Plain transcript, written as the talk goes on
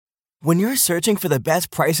When you're searching for the best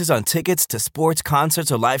prices on tickets to sports,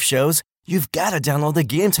 concerts, or live shows, you've got to download the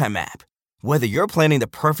Game Time app. Whether you're planning the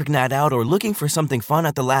perfect night out or looking for something fun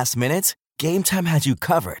at the last minute, Game Time has you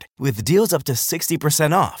covered with deals up to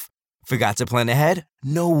 60% off. Forgot to plan ahead?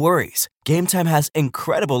 No worries. Game Time has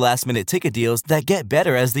incredible last-minute ticket deals that get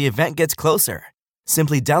better as the event gets closer.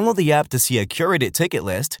 Simply download the app to see a curated ticket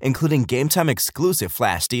list, including Game Time exclusive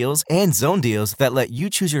flash deals and zone deals that let you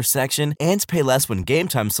choose your section and pay less when Game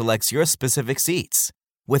Time selects your specific seats.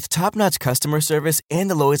 With top-notch customer service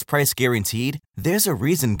and the lowest price guaranteed, there's a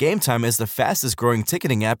reason Game Time is the fastest-growing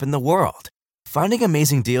ticketing app in the world. Finding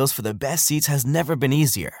amazing deals for the best seats has never been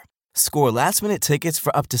easier. Score last-minute tickets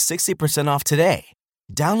for up to 60% off today.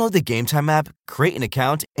 Download the Game Time app, create an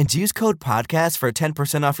account, and use code PODCAST for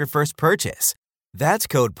 10% off your first purchase. That's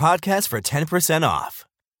code PODCAST for 10% off.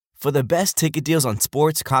 For the best ticket deals on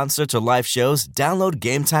sports, concerts, or live shows, download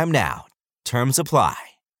Game Time now. Terms apply.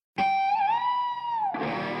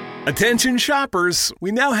 Attention shoppers,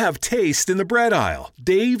 we now have taste in the bread aisle.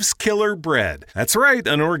 Dave's Killer Bread. That's right,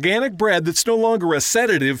 an organic bread that's no longer a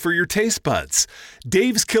sedative for your taste buds.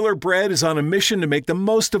 Dave's Killer Bread is on a mission to make the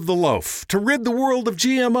most of the loaf, to rid the world of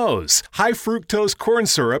GMOs, high fructose corn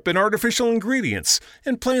syrup, and artificial ingredients,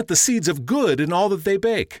 and plant the seeds of good in all that they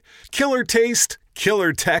bake. Killer taste,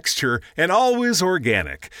 killer texture, and always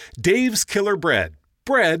organic. Dave's Killer Bread.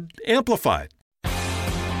 Bread amplified.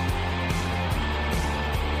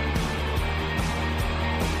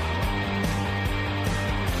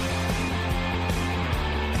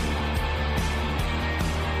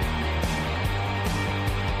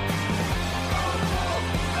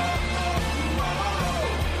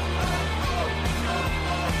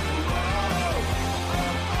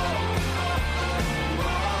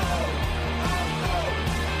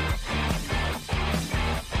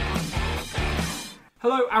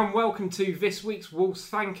 Hello and welcome to this week's Wolves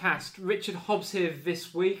Fancast. Richard Hobbs here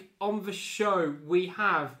this week. On the show we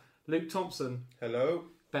have Luke Thompson. Hello.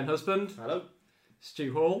 Ben Husband. Hello.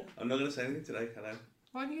 Stu Hall. I'm not going to say anything today, hello.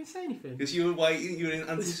 Why aren't you going to say anything? Because you were waiting, you didn't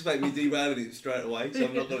anticipate me derailing it straight away, so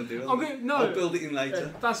I'm not going to do it. I'll build it in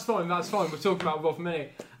later. That's fine. We're talking about Rob for a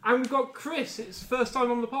minute. And we've got Chris. It's first time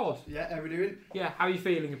on the pod. Yeah, how are we doing? Yeah, how are you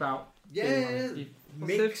feeling about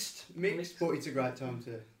mixed, but it's a great time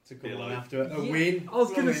to come on after a win. I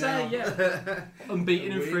was going to say,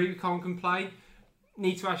 unbeaten and free, we can't complain.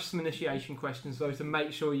 Need to ask some initiation questions though to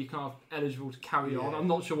make sure you're kind of eligible to carry on. I'm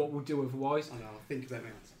not sure what we'll do otherwise. I know, I'll think about my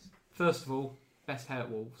answers. First of all, best hair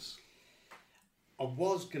at Wolves. I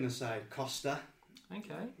was going to say Costa.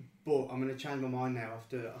 Okay. But I'm going to change my mind now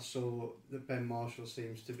after I saw that Ben Marshall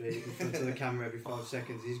seems to be in front of the camera every 5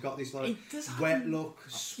 seconds. He's got this wet look,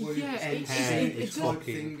 swoop, it's type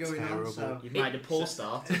thing going terrible. on. So You've made a poor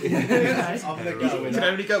start. I'm going to go with You can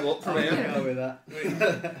only go up from I'm here. going to go with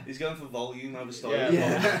that. He's going for volume over style.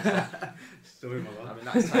 Yeah. Story my I mean,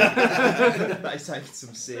 that is taking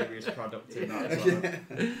some serious product in that as well.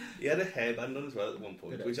 He had a hairband on as well at one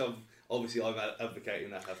point, which I'm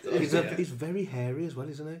advocating that after. He's very hairy as well,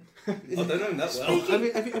 isn't he? I don't know him that well.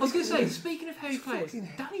 I was going to say, speaking of hairy players,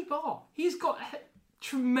 Danny Barr, he's got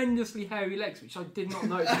tremendously hairy legs, which I did not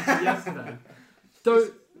notice until yesterday.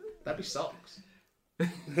 That'd be socks.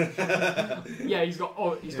 Yeah, he's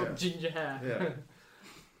got ginger hair.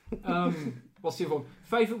 Yeah. What's the other one?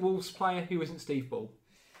 Favourite Wolves player who isn't Steve Bull?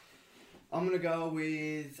 I'm going to go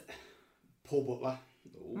with Paul Butler.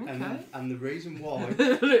 Okay. And the reason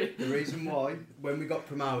why, when we got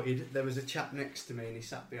promoted, there was a chap next to me and he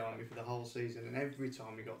sat behind me for the whole season, and every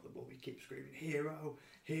time we got the ball, he kept screaming, "Hero,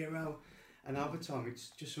 hero." And over time,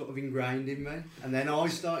 it's just sort of ingrained in me. And then I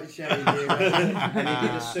started shouting "Hero," and he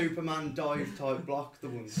did a Superman dive type block the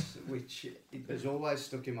once, which it has always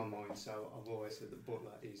stuck in my mind. So I've always said that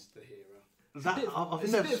Butler is the hero. There's a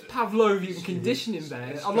bit of Pavlovian conditioning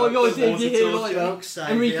there. I'm like, guys, if you hear like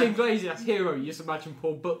Enrique Iglesias hero, you just imagine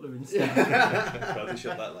Paul Butler instead. Probably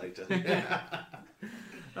shot that later.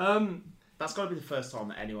 That's got to be the first time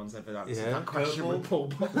that anyone's ever answered that question with Paul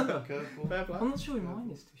Butler. I'm not sure who mine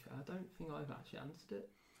is, to be fair. I don't think I've actually answered it.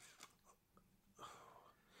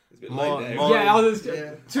 It's a bit late now. I was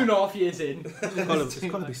 2.5 years in. It's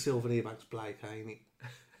got to be Sylvan Ebanks Blake, ain't it?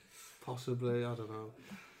 Possibly, I don't know.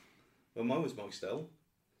 Well, mine was Mike Stell.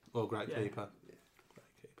 Oh, great keeper. Yeah.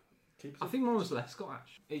 Great keeper. I think mine was Lescott,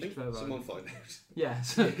 actually. Someone find out. Yeah,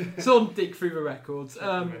 someone dig through the records.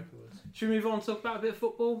 Should we move on and talk about a bit of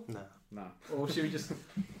football? No. Or should we just...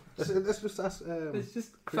 Let's just ask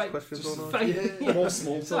Chris questions or not. More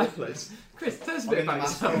small talk, please. Chris, tell us a bit about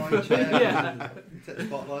yourself. Take the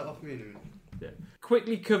spotlight off me in a minute.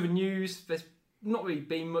 Quickly cover news. There's not really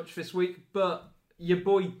been much this week, but your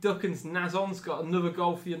boy Duckin's Nazon's got another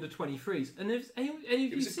goal for the under-23s. And has any of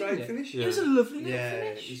you seen it? Finish. It was a lovely little Yeah,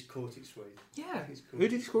 finish. he's caught it sweet. Yeah. Who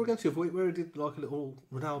did he score against the other week? Where he did like a little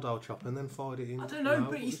Ronaldo chop and then fired it in? I don't know,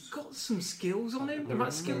 but he's got some skills on him.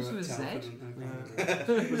 Like skills with a Z.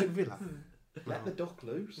 Was it Villa? Let the duck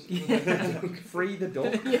loose. Yeah. Free the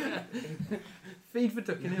duck. Yeah. Feed for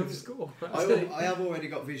Duck and he'll score. I have already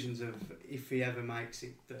got visions of if he ever makes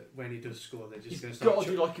it, that when he does score, they're just going to got start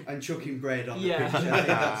to do like and chucking bread on Yeah. the pitch. I think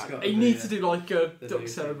that's got he to needs be, to do like a the duck new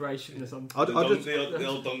celebration or something. The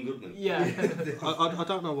old Don Goodman. Yeah. I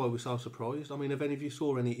don't know why we're so surprised. I mean, have any of you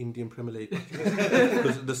saw any Indian Premier League matches?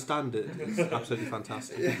 Because the standard is absolutely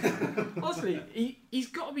fantastic. Honestly, he's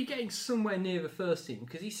got to be getting somewhere near the first team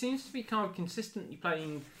because he seems to be kind of consistently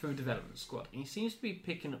playing for a development squad and he seems to be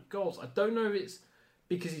picking up goals. I don't know if it's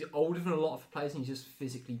because he's older than a lot of players and he's just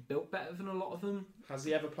physically built better than a lot of them. Has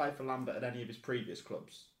he ever played for Lambert at any of his previous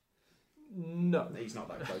clubs? No. He's not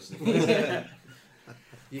that close. Yeah.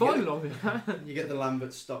 You get the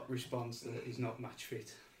Lambert stop response that he's not match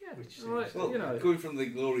fit. Yeah, which right. Well, You know. going from the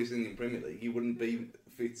glorious Indian Premier League, he wouldn't be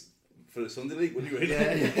fit for the Sunday League, would he? Really?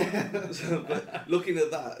 Yeah. So, but looking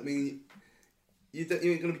at that, I mean, you ain't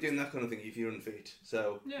going to be doing that kind of thing if you're unfit.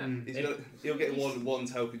 So Yeah. he'll get one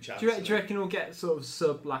token chance. Do you reckon he'll get sort of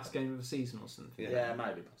sub last game of the season or something? Yeah,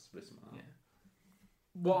 maybe, possibly something like that.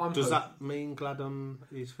 What Does that mean Gladon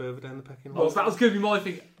is further down the pecking Well, order? that was going to be my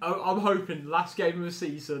thing. I'm hoping last game of the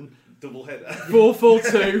season, Double header.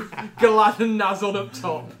 4-4-2, Gladden Nazon up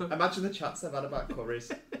top. Imagine the chats they've had about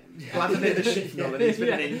curries. Gladden in the Shifnal and he's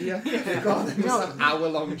been in India. God, they must have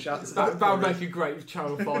hour-long chats about That would curries. make a great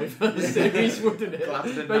Channel 5 series, wouldn't it?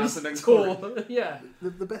 Gladden and Maybe Nazon and tour. Yeah.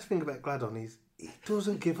 The best thing about Gladon is he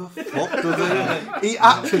doesn't give a fuck, does he? He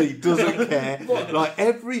actually doesn't care. Like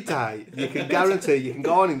every day, you can guarantee you can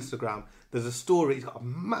go on Instagram. There's a story. He's got a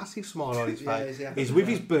massive smile on his face. He's with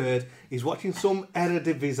his bird. He's watching some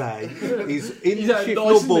Eredivisie. He's in the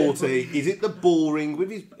Shifnal ball team. He's at the ball ring with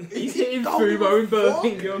his. He's hitting Fumo in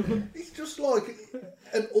Birmingham. It's just like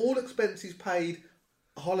an all expenses paid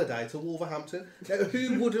holiday to Wolverhampton. Now,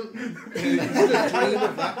 who wouldn't dream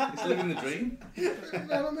of that? He's living the dream. You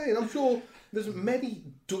know what I mean? I'm sure there's many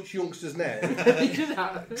Dutch youngsters now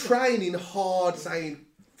training hard, saying,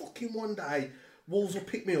 "Fucking one day." Wolves will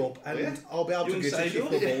pick me up and I'll be able to get a Shifnal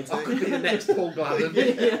ball I could be the next Paul Gladden.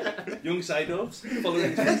 Young Seydorfs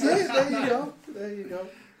following. There you go.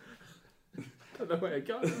 I don't know where to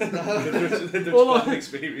go. The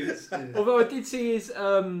experience. Although I did see his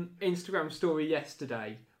Instagram story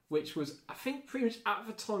yesterday, which was, I think, pretty much at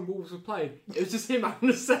the time Wolves were playing. It was just him having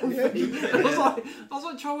a selfie. I was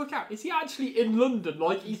like, trying to work out, is he actually in London?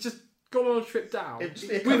 Like, he's just gone on a trip down It'd just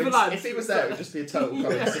be a with the lads. If he was there, it would just be a total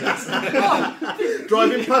coincidence.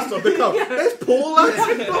 Driving past on the coast. There's Paul, lads.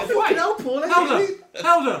 Oh, Wait, hell, Paul.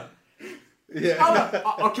 Helder. Yeah. Helder.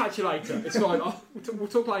 I'll catch you later. It's fine. We'll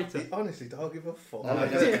talk later. Honestly, don't give a fuck. I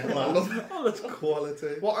love That's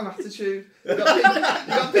quality. What an attitude. You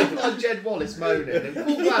got people like Jed Wallace moaning and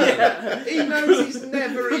Paul Gladden, he knows he's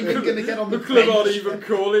never even going to get on the club aren't bench. even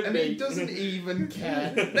calling And me. he doesn't even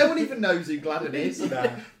care. No one even knows who Gladden is.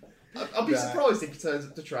 I'll be surprised if he turns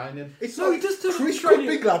up to training. It's No, like he just doesn't Chris train could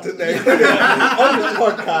be him. glad at on the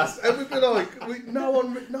podcast, and we'd be like, no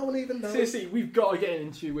one even knows. Seriously, we've got to get an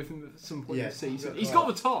interview with him at some point this season. He's got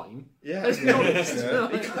the time. Yeah. Let's be honest.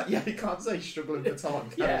 He can't say he's struggling for time.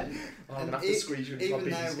 Yeah. I'm going to have to squeeze you into my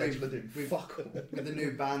busy schedule and do fuck all. With the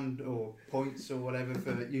new band or points or whatever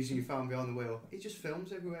for using your phone behind the wheel, he just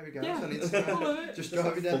films everywhere he goes on Instagram. Just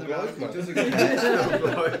driving down the road. He doesn't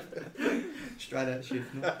care. Straight out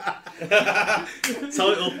Shifnal.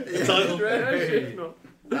 Title.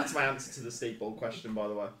 That's my answer to the Steve Ball question, by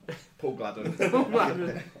the way. Paul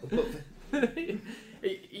Gladden.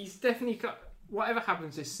 He's definitely got, whatever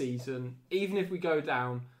happens this season, even if we go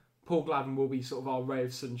down, Paul Gladden will be sort of our ray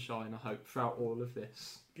of sunshine, I hope, throughout all of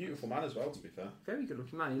this. Beautiful man as well, to be fair. Very good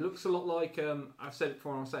looking man. He looks a lot like, I've said it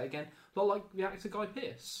before and I'll say it again, a lot like the actor Guy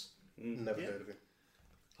Pearce. Never heard of him.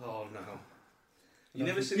 Oh no. You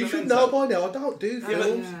never seen You Memento? should know by now. I don't do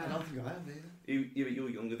films. I don't think I have either. You were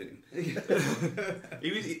younger than him.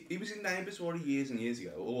 he was in Neighbours years and years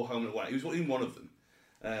ago, or Home and Away. He was in one of them.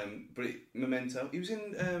 Memento. He was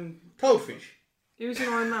in Toadfish. He was in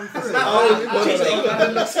Iron Man 3.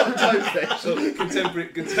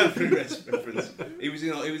 Contemporary reference. He was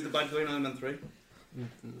the bad guy in Iron Man 3.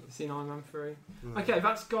 Seen Iron Man 3? Okay,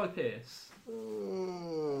 that's Guy Pearce.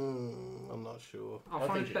 I'm not sure. I'll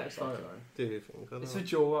find a better photo. Do you think? I don't It's know. a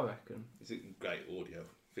jaw, I reckon. It's a great audio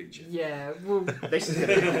feature. Yeah, well, This is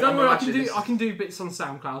don't worry, I can do bits on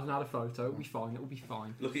SoundCloud and add a photo. It'll be fine.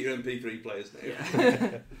 Look at your MP3 players now.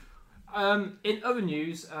 Yeah. In other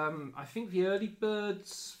news, I think the early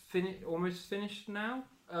birds almost finished now,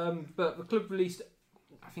 but the club released,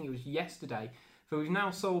 I think it was yesterday, that we've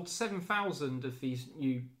now sold 7,000 of these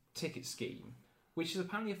new ticket scheme, which is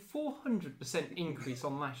apparently a 400% increase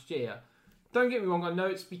on last year. Don't get me wrong, I know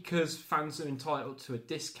it's because fans are entitled to a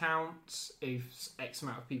discount if X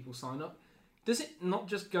amount of people sign up. Does it not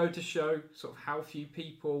just go to show sort of how few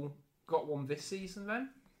people got one this season then?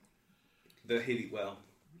 They hit it well.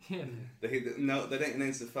 Yeah. They don't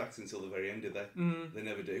announce the facts until the very end, do they? They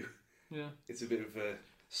never do. Yeah. It's a bit of a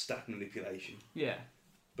stat manipulation. Yeah.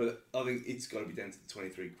 But I think it's got to be down to the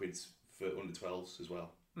 23 quids for under 12s as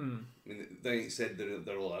well. I mean, they ain't said that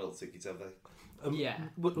they're all adult tickets, have they? Yeah.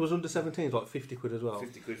 Was under 17s like 50 quid as well?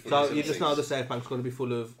 50 quid for So under you just 17s. know the South Bank's going to be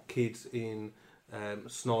full of kids in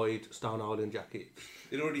snide Stone Island jackets.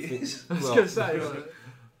 It already is. I was Well, going to say, wasn't it?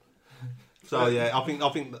 So yeah, I think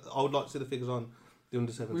I would like to see the figures on the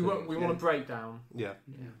under 17s. we want a breakdown. Yeah.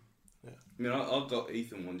 I mean, I've got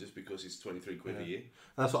Ethan one just because it's 23 quid a year.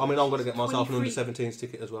 And that's what I mean. I'm going to get myself an 23 under 17s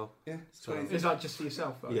ticket as well. Yeah, it's 23. Is that just for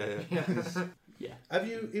yourself, though? Yeah. Yeah. Have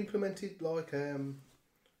you implemented like a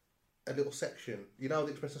little section? You know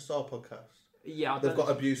the Express and Star podcast. Yeah, They've got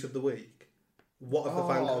abuse of the week. What have the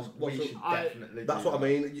fans? We should definitely. That's do what I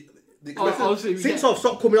that. mean. The Express obviously we since get- I've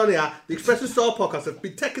stopped coming on here, the Express and Star podcast have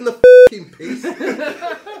been taking the fucking piss.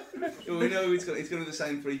 Well, we know it's going to be the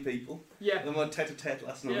same 3 people. Yeah. They went tete-a-tete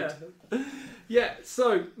last night. Yeah,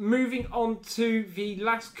 so moving on to the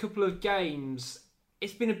last couple of games.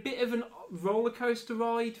 It's been a bit of a roller coaster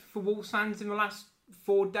ride for Wolves fans in the last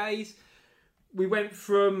 4 days. We went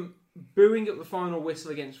from booing at the final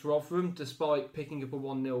whistle against Rotherham despite picking up a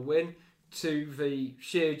 1-0 win to the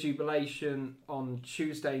sheer jubilation on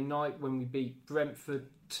Tuesday night when we beat Brentford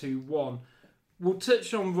 2-1. We'll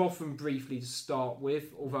touch on Rotherham briefly to start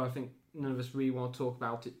with, although I think none of us really want to talk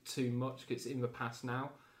about it too much because it's in the past now.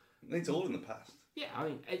 It's all in the past. Yeah, I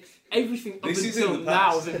mean, everything up This is until in the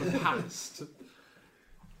now past. is in the past.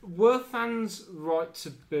 Were fans right to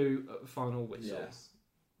boo at the final whistle? Yes.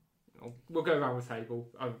 We'll go around the table.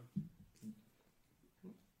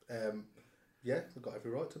 Yeah, they've got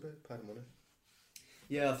every right to pay the money.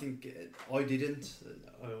 Yeah, I think I didn't.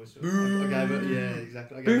 I always I gave it. Yeah,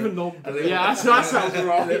 exactly. I gave Boo it the knob. a little- Yeah, that sounds a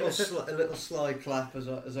right. little slide clap as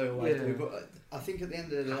I always Yeah. do. But I think at the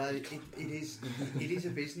end of the day, it is a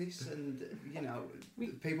business, and you know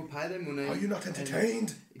people pay their money. Are you not and-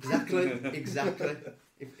 entertained? Exactly.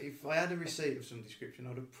 If I had a receipt of some description,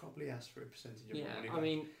 I'd have probably asked for a percentage of Yeah, my money. I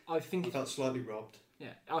mean, I think I it's, felt slightly robbed.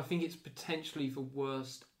 I think it's potentially the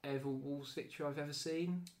worst ever Wolves victory I've ever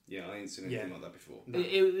seen. Yeah, I ain't seen anything like that before. No.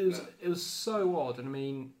 It was so odd, and I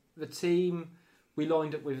mean, the team we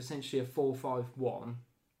lined up with essentially a 4-5-1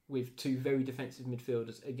 with 2 very defensive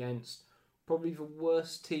midfielders against probably the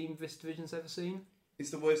worst team this division's ever seen. It's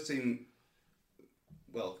the worst team.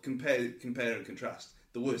 Well, compare and contrast.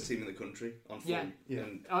 The worst team in the country on form. Yeah.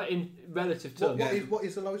 And In relative terms. What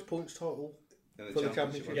is the lowest points total? the For the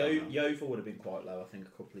championship. championship. I don't know. Yeovil would have been quite low, I think, a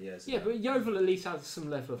couple of years Yeah, ago. but Yeovil at least has some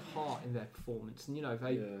level of heart in their performance, and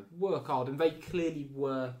they work hard, and they clearly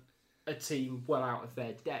were a team well out of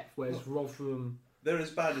their depth. Whereas Rotherham, They're as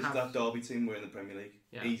bad as that Derby team were in the Premier League,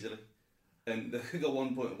 easily. And they got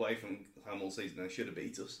 1 point away from Ham all season. They should have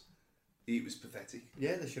beat us. It was pathetic.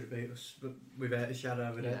 Yeah, they should have beat us, but without a shadow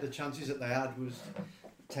of a doubt. The chances that they had was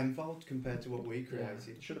tenfold compared to what we created.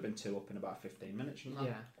 It should have been 2 up in about 15 minutes, shouldn't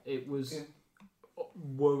it? it was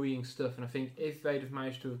worrying stuff. And I think if they'd have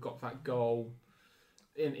managed to have got that goal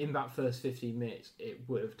in that first 15 minutes, it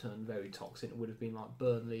would have turned very toxic. It would have been like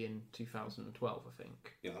Burnley in 2012, I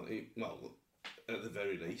think. Well, at the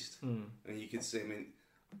very least. And you could see, I mean,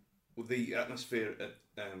 with the atmosphere at,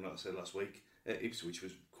 like I said last week, at Ipswich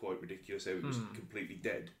was quite ridiculous. It was completely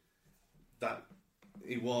dead. That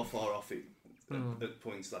it was far off it at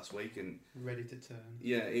points last week, and Ready to turn.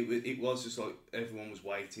 yeah, it was just like everyone was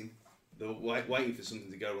waiting. They were waiting for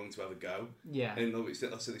something to go wrong to have a go. Yeah. And obviously,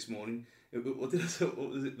 I said this morning, what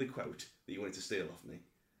was it, the quote that you wanted to steal off me?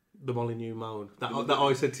 The Molyneux moan. That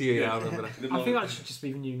I said to you, I remember that. I think that should just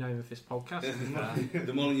be the new name of this podcast. to be fair.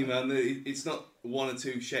 The Molyneux man, it's not 1 or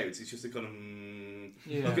 2 shouts, it's just a kind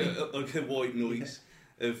of like a white noise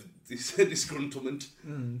of disgruntlement.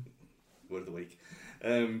 Word of the week.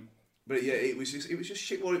 But yeah, it was just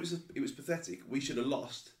shit. Well, it was pathetic. We should have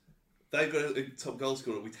lost. They've got a top goal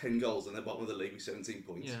scorer with 10 goals and they're bottom of the league with 17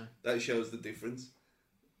 points. Yeah. That shows the difference.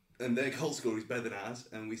 And their goal scorer is better than ours,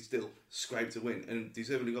 and we still scraped a win and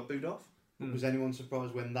deservedly got booed off. Was anyone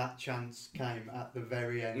surprised when that chance came at the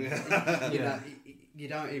very end? Yeah. You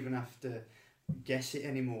don't even have to guess it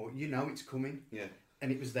anymore. You know it's coming. Yeah.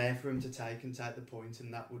 and it was there for him to take the point,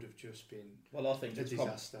 and that would have just been I think a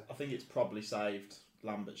disaster. I think it's probably saved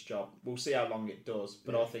Lambert's job. We'll see how long it does,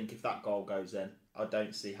 but I think if that goal goes in, I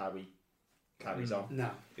don't see how he carries on.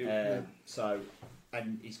 No. So,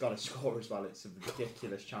 and he's got to score as well. It's a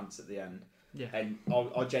ridiculous chance at the end. Yeah. And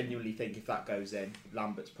I genuinely think if that goes in,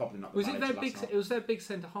 Lambert's probably not. Was it their big? It was their big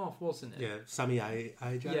centre half, wasn't it? Yeah, Sammy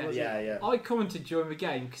AJ. Yeah. I commented during the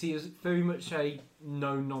game because he was very much a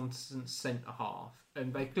no nonsense centre half,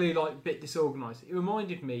 and they clearly like a bit disorganised. It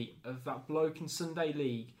reminded me of that bloke in Sunday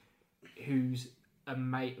League who's a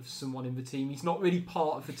mate of someone in the team. He's not really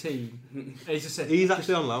part of the team. And he's just said he's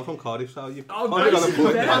actually on loan from Cardiff, so you've got a point.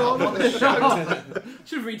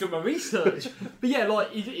 Should have redone my research. But yeah,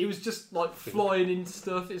 like he was just like flying into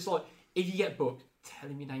stuff. It's like if you get booked, tell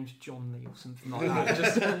him your name's John Lee or something like that.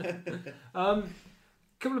 Just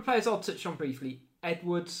couple of players I'll touch on briefly.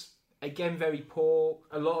 Edwards, again, very poor.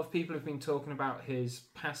 A lot of people have been talking about his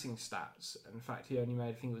passing stats. In fact, he only made,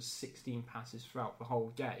 I think it was 16 passes throughout the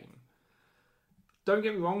whole game. Don't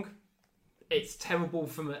get me wrong, it's terrible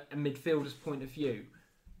from a midfielder's point of view.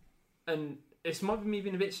 And this might be me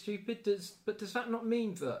being a bit stupid, but does that not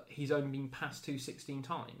mean that he's only been passed 16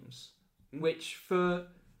 times? Which for...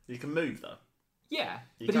 You can move, though. Yeah.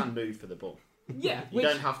 You can move for the ball. Yeah. You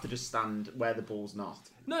don't have to just stand where the ball's not.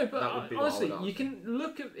 No, but honestly, you can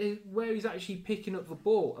look at where he's actually picking up the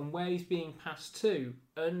ball and where he's being passed to.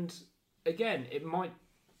 And again, it might...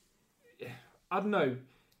 I don't know.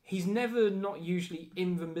 He's never not usually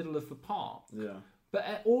in the middle of the park. Yeah.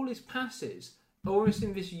 But all his passes are almost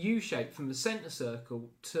in this U shape from the centre circle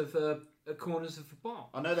to the corners of the park.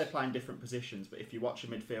 I know they're playing different positions, but if you watch a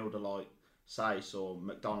midfielder like Sace or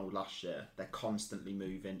McDonald last year, they're constantly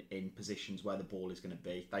moving in positions where the ball is going to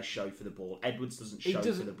be. They show for the ball. Edwards doesn't show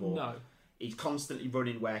for the ball. No. He's constantly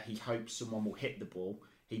running where he hopes someone will hit the ball.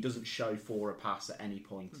 He doesn't show for a pass at any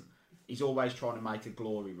point. He's always trying to make a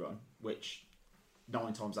glory run, which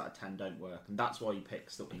 9 times out of 10 don't work, and that's why he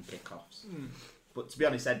picks up in kickoffs. But to be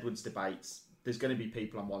honest, Edwards debates, there's going to be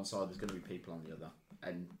people on one side, there's going to be people on the other,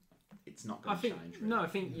 and it's not going to change. Really. No, I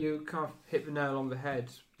think you kind of hit the nail on the head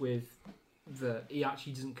with he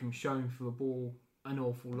actually doesn't come showing for the ball an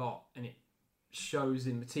awful lot, and it shows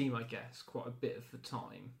in the team, I guess, quite a bit of the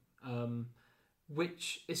time.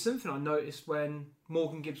 Which is something I noticed when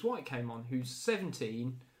Morgan Gibbs-White came on, who's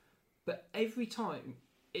 17, but every time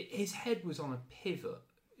his head was on a pivot,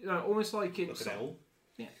 almost like it's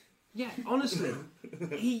yeah. Honestly,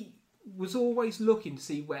 he was always looking to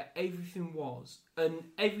see where everything was, and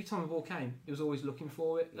every time the ball came, he was always looking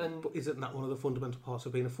for it. And but isn't that one of the fundamental parts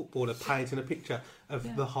of being a footballer? Painting a picture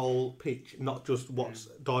of the whole pitch, not just what's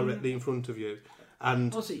directly in front of you,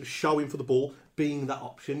 and showing for the ball, being that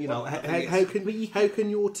option. How can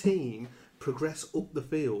your team progress up the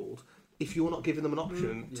field if you're not giving them an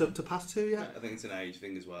option to pass to? Yeah, I think it's an age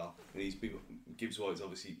thing as well. And Gibbs White's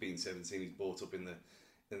obviously being 17. He's brought up in that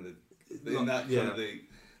kind of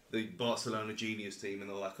the Barcelona genius team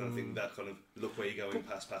and all that kind of thing. That kind of look where you're going,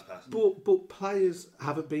 pass. But players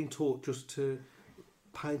haven't been taught just to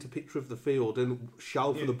paint a picture of the field and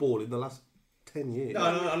shout for the ball in the last 10 years. No,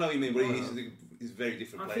 I know what you mean, but he's a very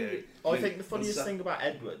different player. I think the funniest thing about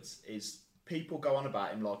Edwards is people go on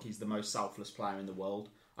about him like he's the most selfless player in the world.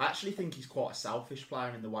 I actually think he's quite a selfish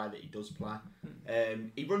player in the way that he does play.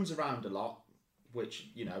 He runs around a lot, which,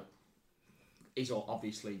 is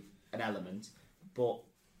obviously an element. But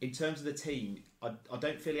in terms of the team, I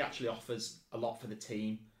don't feel he actually offers a lot for the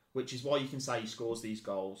team, which is why you can say he scores these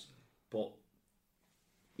goals, but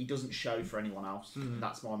he doesn't show for anyone else.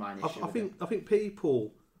 That's my main issue. I think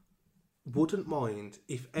people wouldn't mind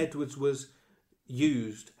if Edwards was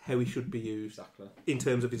used how he should be used in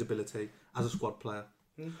terms of his ability as a squad player.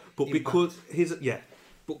 But because he's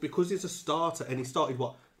a starter and he started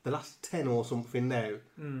the last 10 or something now.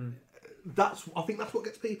 I think that's what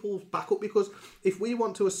gets people back up, because if we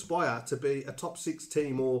want to aspire to be a top 6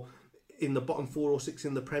 team or in the bottom 4 or 6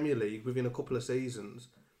 in the Premier League within a couple of seasons,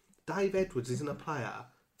 Dave Edwards isn't a player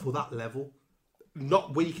for that level.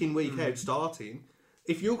 Not week in, week out starting.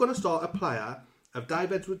 If you're going to start a player of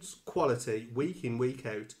Dave Edwards' quality week in, week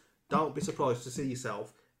out, don't be surprised to see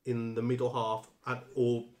yourself in the middle half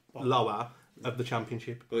or lower of the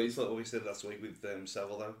Championship. But it's like what we said last week with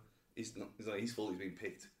Saville, though. It's not his fault he's been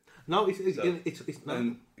picked. No, it's not.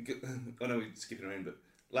 I know we're skipping around, but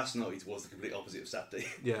last night was the complete opposite of Saturday.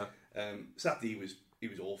 Yeah. Saturday he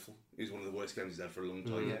was awful. He was one of the worst games he's had for a long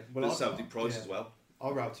time. Yeah. But so did Price as well. I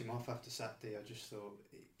wrote him off after Saturday. I just thought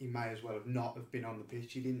he may as well not have been on the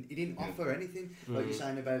pitch. He didn't offer anything. Like you're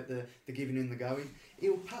saying about the giving and the going.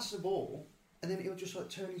 He'll pass the ball and then he'll just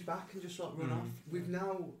turn his back and just run off with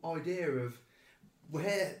no idea of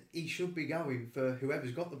where he should be going for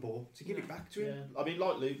whoever's got the ball to give it back to him. Yeah. I mean,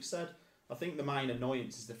 like Luke said, I think the main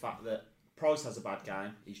annoyance is the fact that Price has a bad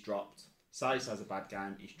game, he's dropped. Sace has a bad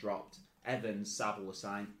game, he's dropped. Evans, Saville the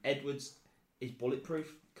same. Edwards is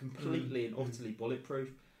bulletproof, completely and utterly bulletproof.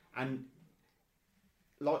 And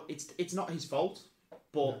like it's not his fault,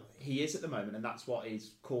 but he is at the moment, and that's what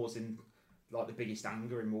is causing like the biggest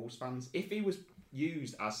anger in Wolves fans. If he was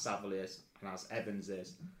used as Saville is and as Evans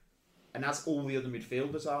is, and as all the other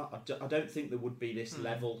midfielders are, I don't think there would be this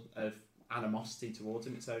level of animosity towards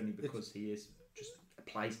him. It's only because he is just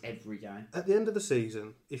plays every game. At the end of the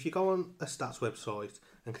season, if you go on a stats website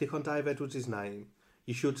and click on Dave Edwards' name,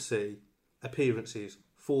 you should see appearances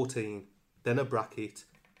 14, then a bracket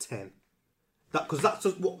 10. Because that's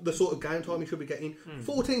what the sort of game time he should be getting.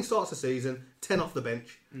 14 starts the season, 10 off the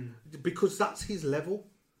bench, because that's his level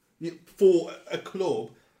for a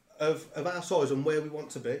club of our size and where we want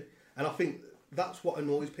to be. And I think that's what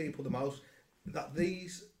annoys people the most, that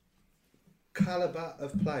these calibre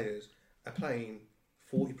of players are playing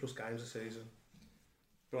 40 plus games a season.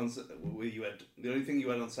 The only thing you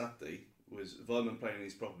had on Saturday was Weimann playing in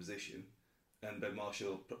his proper position, and Ben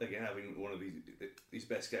Marshall again having one of his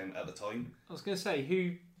best game at the time. I was going to say,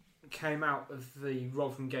 who came out of the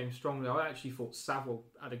Rotherham game strongly? I actually thought Saville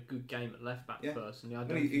had a good game at left back personally. I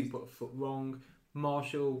don't think he put a foot wrong.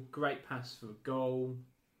 Marshall, great pass for a goal,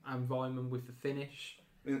 and Weimann with the finish.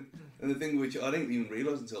 And the thing which I didn't even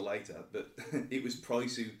realise until later, but it was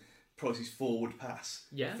Price's forward pass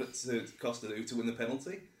to Costa to win the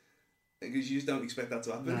penalty. Because you just don't expect that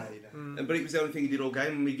to happen. No, you don't. But it was the only thing he did all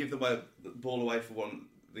game, and we give the ball away for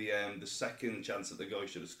the second chance that the guy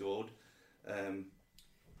should have scored.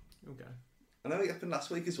 Okay. I know it happened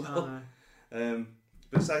last week as well.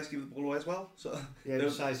 But Sace gave the ball away as well. So it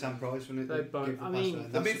was Sace and Price when they both. I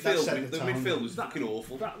mean, the midfield was fucking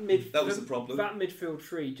awful. That was the problem. That midfield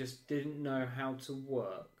three just didn't know how to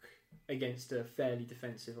work against a fairly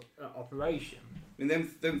defensive operation. I mean,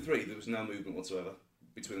 them three, there was no movement whatsoever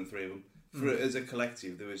between the three of them. As a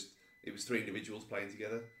collective, it was three individuals playing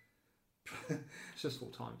together. It's just full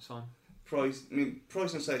time. It's fine. Price and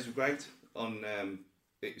Sace were great on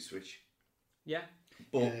Ipswich. Yeah.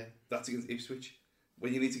 But that's against Ipswich.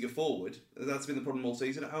 When you need to go forward, that's been the problem all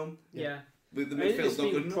season at home. Yeah. The midfield's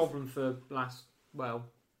not good enough. It's been a problem for last,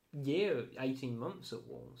 year, 18 months at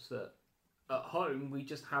Wolves, that at home we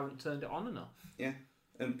just haven't turned it on enough. Yeah.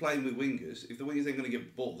 And playing with wingers, if the wingers ain't going to get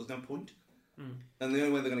the ball, there's no point. And the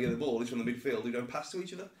only way they're going to get the ball is from the midfield who don't pass to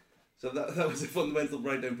each other. So that was a fundamental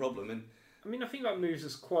breakdown problem. And I mean, I think that moves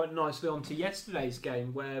us quite nicely on to yesterday's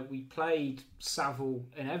game, where we played Saville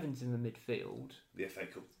and Evans in the midfield. The FA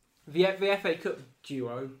Cup. The FA Cup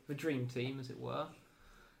duo, the dream team, as it were.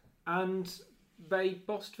 And they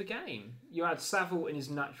bossed the game. You had Saville in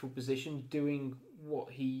his natural position, doing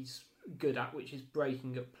what he's good at, which is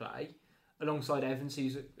breaking up play, alongside Evans,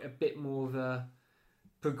 who's a bit more of a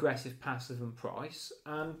progressive passer than Price,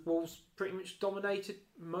 and Wolves pretty much dominated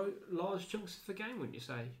large chunks of the game, wouldn't you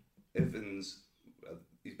say? Evans,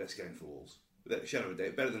 his best game for Wolves. Shadow of a day,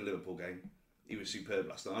 better than the Liverpool game. He was superb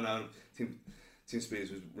last night. I know Tim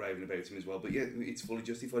Spears was raving about him as well, but yeah, it's fully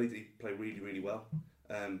justified. He played really, really well.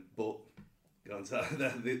 But get on to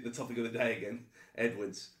the topic of the day again,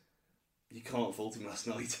 Edwards. You can't fault him last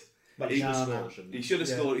night. He should have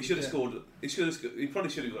scored. He probably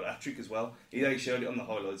should have got a hat-trick as well. He showed it on the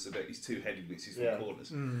highlights about his two headed misses from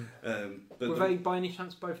corners. But were they by any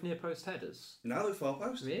chance both near post headers? No, they're far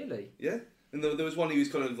post. Really? Yeah. And there was one he was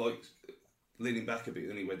kind of like leaning back a bit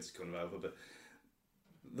and he went kind of over. But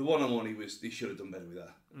the one-on-one he should have done better with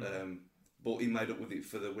that. But he made up with it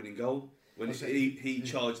for the winning goal. When he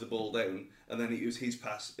charged the ball down and then it was his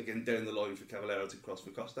pass again down the line for Cavallero to cross for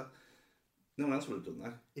Costa. No one else would have done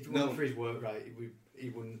that. If it wasn't for his work rate, he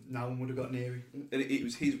wouldn't. No one would have got near him. And it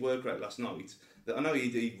was his work rate last night. That I know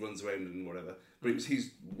he runs around and whatever, but it was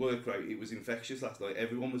his work rate. It was infectious last night.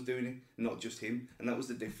 Everyone was doing it, not just him, and that was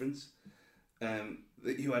the difference.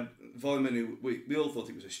 You had Weimann, who we all thought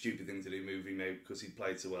it was a stupid thing to do, moving him out because he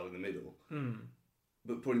played so well in the middle.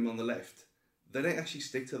 But putting him on the left, they don't actually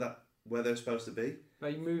stick to that where they're supposed to be.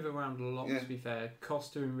 They move around a lot. To be fair,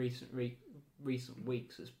 Costa in recent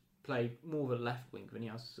weeks has played more of a left wing than he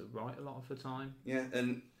has to right a lot of the time. Yeah,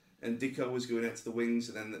 and Dicko was going out to the wings,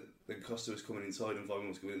 and then Costa was coming inside, and Weimann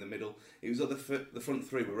was going in the middle. It was like the front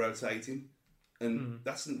three were rotating, and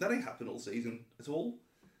that ain't happened all season at all,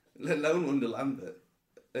 let alone under Lambert.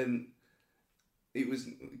 And it was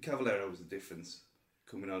Cavallero was the difference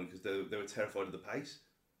coming on because they were terrified of the pace,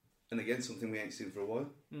 and again something we ain't seen for a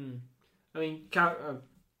while. I mean,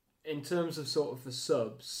 in terms of sort of the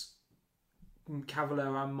subs,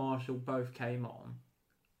 Cavalier and Marshall both came on,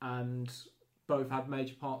 and both had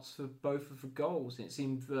major parts for both of the goals. It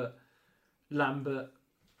seemed that Lambert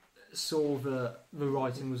saw that the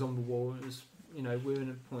writing was on the wall. It was, we're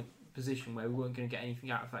in a position where we weren't going to get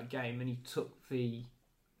anything out of that game, and he took the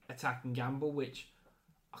attack and gamble, which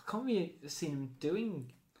I can't really see him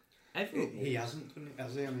doing ever. He hasn't done it,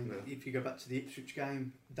 has he? I mean, if you go back to the Ipswich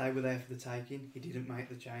game, they were there for the taking. He didn't make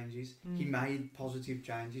the changes. He made positive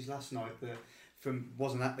changes last night that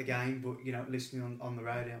wasn't at the game, but listening on the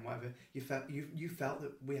radio and whatever, you felt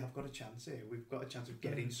that we have got a chance here. We've got a chance of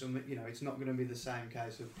getting something. It's not going to be the same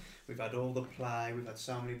case of we've had all the play, we've had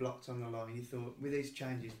so many blocks on the line. You thought with these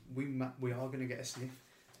changes, we are going to get a sniff.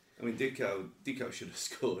 I mean, Dicko should have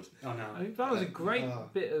scored. Oh no! I mean, that was a great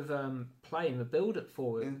bit of play in the build-up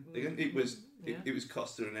for it. Yeah. It was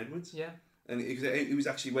Costa and Edwards. Yeah, and it was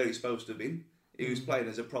actually where he's supposed to have been. He was playing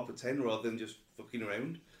as a proper 10 rather than just fucking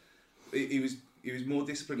around. He was more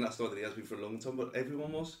disciplined last night than he has been for a long time, but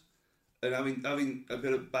everyone was. And having a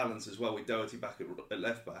bit of balance as well with Doherty back at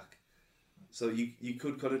left back, so you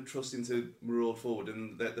could kind of trust him to maraud forward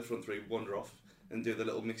and let the front three wander off and do the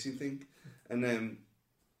little mixing thing. And then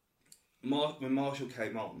when Marshall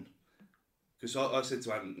came on, because I said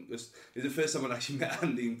to Andy, it was the first time I'd actually met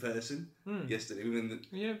Andy in person yesterday. We'd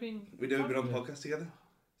never been on podcast together,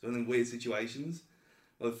 so in weird situations.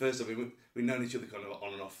 Well, the first time we'd known each other kind of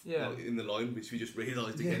on and off in the line, which we just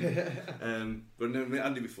realised again. But I'd never met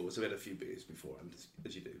Andy before, so we had a few beers beforehand,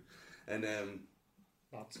 as you do. And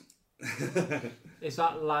lads. Is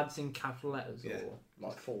that lads in capital letters? Yeah. Or?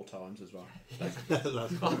 Like 4 times as well.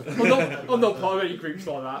 I'm not part of any groups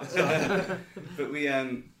like that. So. But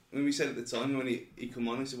when we said at the time, when he come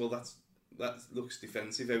on, he said, well, that looks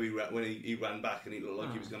defensive. When he ran back and he looked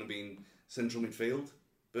like he was going to be in central midfield.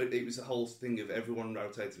 But it was the whole thing of everyone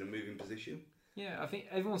rotating and moving position. Yeah, I think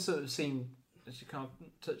everyone sort of seemed, as you can't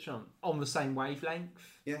touch on the same wavelength.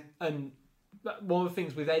 Yeah. And one of the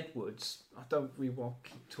things with Edwards, I don't really want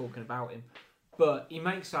to keep talking about him, but he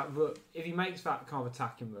makes that run. If he makes that kind of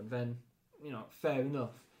attacking run, then fair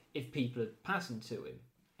enough. If people are passing to him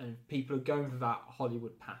and people are going for that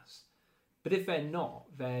Hollywood pass, but if they're not,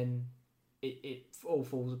 then it all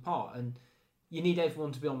falls apart. And you need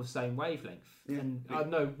everyone to be on the same wavelength. Yeah. And I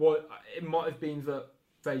don't know what it might have been that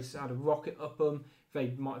they had a rocket up them.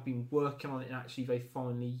 They might have been working on it, and actually they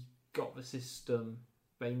finally got the system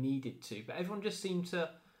they needed to. But everyone just seemed to.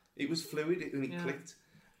 It was fluid and it clicked.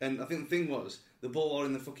 And I think the thing was the ball was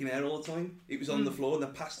in the fucking air all the time. It was on the floor and they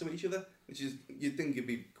passed to each other, which is you'd think it'd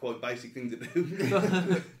be quite a basic thing to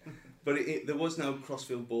do. But there was no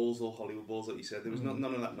crossfield balls or Hollywood balls, like you said. There was none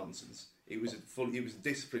of that nonsense. It was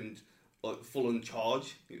disciplined. Like full on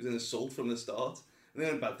charge. It was an assault from the start. And the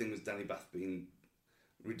only bad thing was Danny Bath being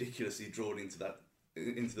ridiculously drawn into the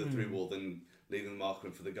through wall, then leaving the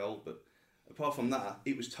marker for the goal. But apart from that,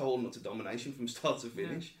 it was total not to domination from start to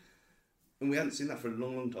finish. Yeah. And we hadn't seen that for a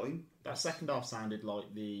long, long time. That second half sounded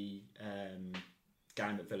like the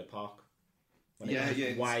game at Villa Park. When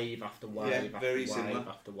wave after wave after wave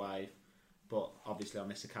after wave. But obviously on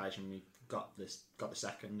this occasion we got the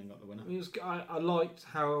second and got the winner. I liked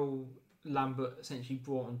how Lambert essentially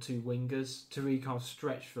brought on 2 wingers to really kind of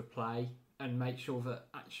stretch the play and make sure that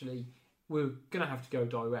actually we're going to have to go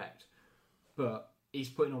direct, but he's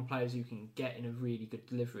putting on players who can get in a really good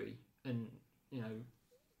delivery. And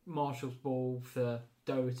Marshall's ball for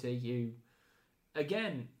Doherty, who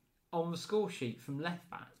again on the score sheet from left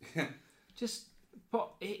back, just.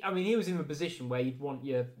 He was in a position where you'd want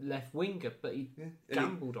your left winger, but he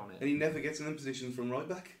gambled on it. And he never gets in them positions from right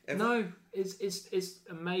back, ever. No, it's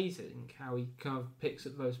amazing how he kind of picks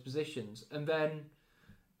up those positions. And then,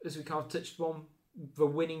 as we kind of touched on, the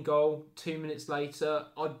winning goal, 2 minutes later,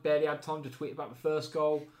 I barely had time to tweet about the first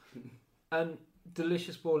goal. And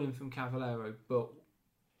delicious ball in from Cavallero, but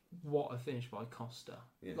what a finish by Costa.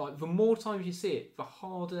 Yeah. Like, the more times you see it, the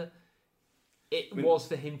harder... was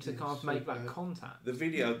for him to kind of make that contact. The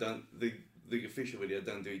video the official video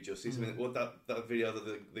don't do it justice. I mean, what that video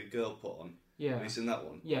that the girl put on. Yeah. Have you seen that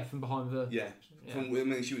one? Yeah, from behind the. Yeah.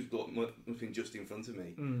 She was looking just in front of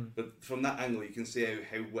me. But from that angle, you can see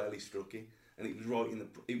how well he struck it, and it was right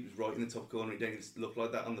in the top corner. It didn't look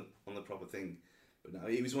like that on the proper thing. But no,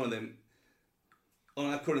 it was one of them. On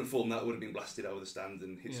our current form, that would have been blasted over the stand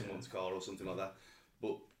and hit someone's car or something like that.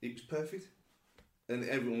 But it was perfect. And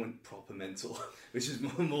everyone went proper mental, which is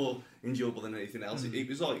more enjoyable than anything else. It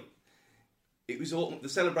was the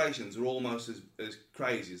celebrations were almost as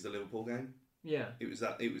crazy as the Liverpool game. Yeah, it was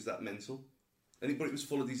that mental, but it was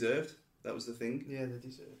fully deserved. That was the thing. Yeah, they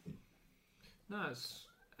deserved it. No,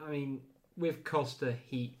 with Costa,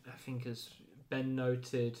 he I think has Ben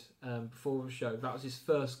noted before the show, that was his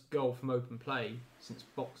first goal from open play since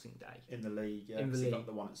Boxing Day. In the league, yeah. In the He league. got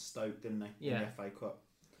the one at Stoke, didn't he? Yeah. In the FA Cup.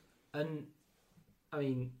 And, I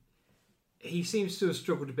mean, he seems to have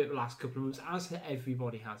struggled a bit the last couple of months, as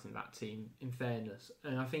everybody has in that team, in fairness.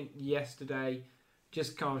 And I think yesterday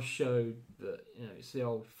just kind of showed that, it's the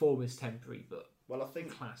old form is temporary, but Well, I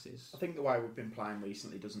think classes. I think the way we've been playing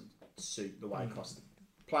recently doesn't suit the way Costa.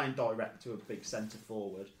 Playing direct to a big centre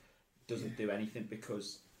forward doesn't do anything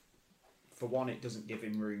because, for one, it doesn't give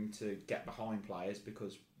him room to get behind players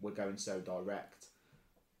because we're going so direct,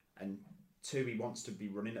 and two, he wants to be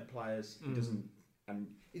running at players. He doesn't, and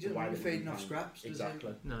He doesn't the way want to be that we've feeding been off playing- scraps, does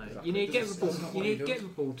Exactly. No, Exactly. you need to get the ball. That's not You what he need to get does. the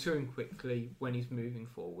ball to him quickly when he's moving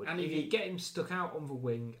forward. And if if you he- get him stuck out on the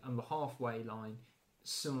wing and the halfway line,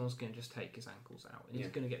 someone's going to just take his ankles out, and he's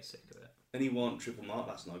going to get sick of it. And he won triple mark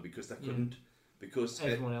last night because they couldn't. Because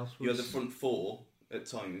Everyone else you had the was. front four at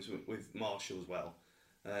times with Marshall as well.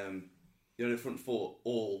 You had the front four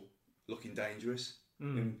all looking dangerous.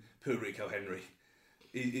 Poor Rico Henry.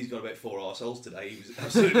 He's got about 4 arseholes today. He was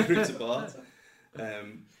absolutely ripped apart.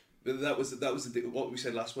 But that was what we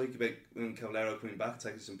said last week about Cavallero coming back,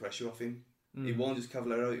 taking some pressure off him. It wasn't just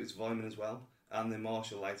Cavallero, it was Vyman as well, and then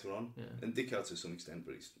Marshall later on, and Dicko to some extent.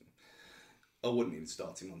 But I wouldn't even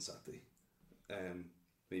start him on Saturday.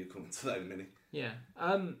 But you'll come to that in a minute. Yeah.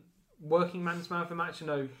 Working man's man of the match. I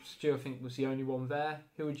know Stu, I think, was the only one there.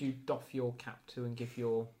 Who would you doff your cap to and give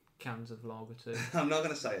your cans of lager to? I'm not going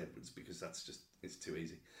to say Edwards because it's too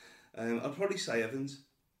easy. I'd probably say Evans,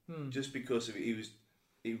 just because he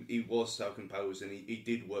was so composed and he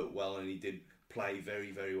did work well and he did play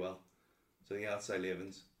very, very well. So yeah, I'd say Lee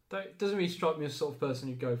Evans. Doesn't really strike me as the sort of person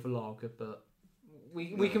who'd go for lager, but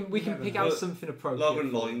we can pick out something appropriate. Lager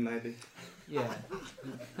and lime, maybe. Yeah.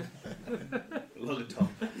 Lager top.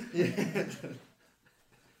 Yeah.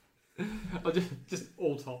 Or just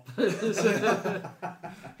all top.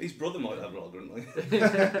 His brother might have lager, and lime.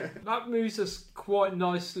 That moves us quite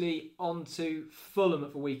nicely onto Fulham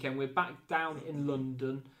at the weekend. We're back down in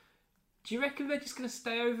London. Do you reckon they're just going to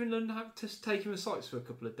stay over in London, just taking the sights for a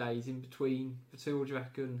couple of days in between the two, or do you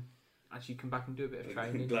reckon actually come back and do a bit of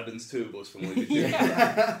training? Gladden's tour bus from what he did.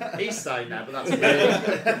 Yeah. He's staying now, but that's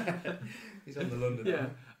weird. He's on the London.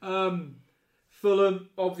 Yeah. Fulham,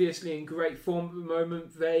 obviously in great form at the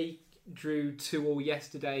moment. They drew 2-2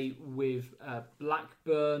 yesterday with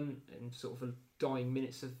Blackburn in sort of the dying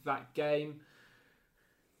minutes of that game.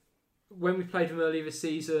 When we played them earlier this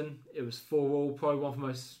season, it was 4-4, probably one of the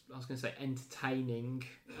most, entertaining,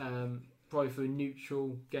 probably for a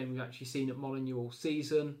neutral game we've actually seen at Molineux all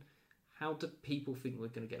season. How do people think we're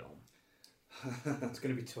going to get on? It's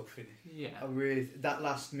going to be tough, isn't it? Yeah. That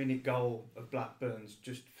last minute goal of Blackburn's,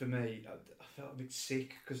 just for me, I felt a bit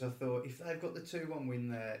sick because I thought if they've got the 2-1 win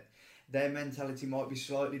there, their mentality might be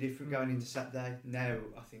slightly different going into Saturday. Now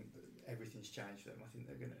I think that everything's changed for them. I think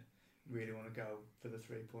they're going to really want to go for the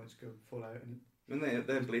 3 points, go full out. And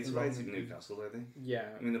they're obliterated Newcastle, don't they? Yeah.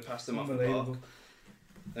 I mean, they passed them off the park.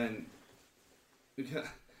 And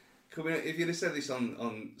if you'd have said this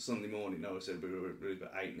on Sunday morning, I would have said we were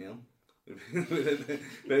about 8-0.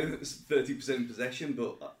 With 30% possession,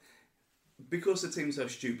 but because the team's so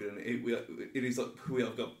stupid and it is like we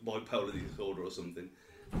have got bipolar disorder or something.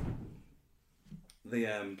 The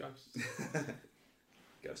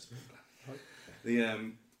Ghost.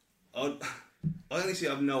 I honestly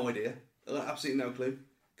have no idea. Absolutely no clue.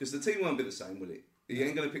 Because the team won't be the same, will it? You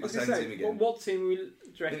ain't going to pick the same team again. What team do you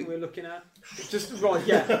reckon we're looking at? Just right,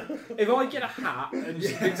 yeah. If I get a hat and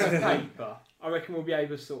just bits of paper, I reckon we'll be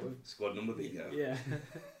able to sort of Squad number bingo. Yeah.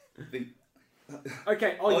 The-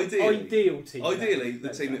 Okay, Ideally- ideal team. Ideally, the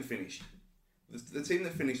team that finished. The team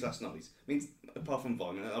that finished last night means, apart from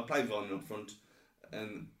Vyman, I played Vyman up front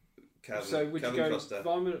and Calvin, So would you Calvin go Costa.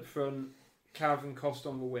 Vyman up front, Calvin Costa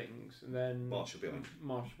on the wings, and then Marshall behind.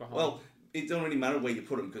 behind? Well, it don't really matter where you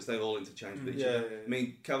put them because they all interchange with each other. I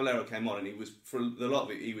mean, Cavallero came on and he was, for a lot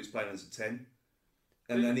of it, he was playing as a 10.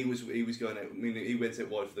 And then he was going out, I mean, he went out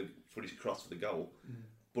wide for his cross for the goal,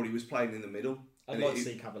 but he was playing in the middle. I'd like to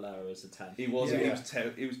see Cavallero as a 10. He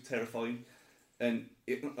was terrifying. And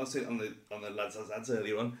I said on the lads' ads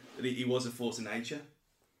earlier on that he was a force of nature.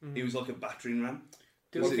 He was like a battering ram.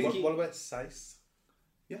 What about Sace?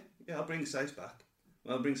 Yeah, I'll bring Sace back.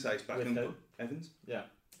 With and who? Evans. Yeah.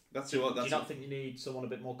 That's Do who. you not think you need someone a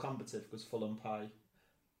bit more combative because Fulham play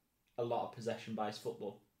a lot of possession-based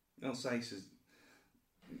football? No, Sace is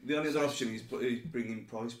the only other option is bringing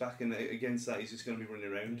Price back, and against that he's just going to be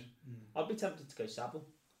running around. I'd be tempted to go Saville.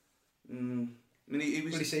 I mean, he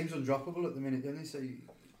was. Well, he seems undroppable at the minute, doesn't he? So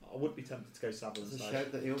I would be tempted to go Saville it's a instead.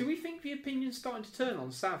 shout that he'll. Do we think the opinion's starting to turn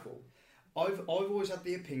on Saville? I've always had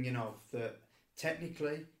the opinion of that.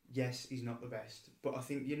 Technically, yes, he's not the best, but I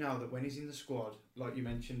think that when he's in the squad, like you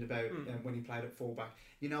mentioned about when he played at fullback,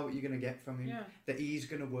 you know what you're going to get from him. Yeah. That he's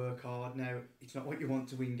going to work hard. Now, it's not what you want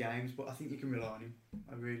to win games, but I think you can rely on him.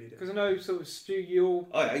 I really do. Because I know, sort of, Stu,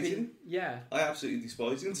 I hate him. Yeah. I absolutely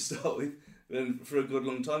despise him to start with, and for a good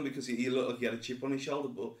long time because he looked like he had a chip on his shoulder.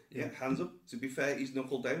 But yeah, hands up. To be fair, he's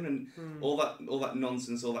knuckled down, and all that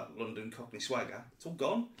nonsense, all that London Cockney swagger, it's all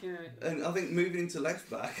gone. Yeah. And I think moving into left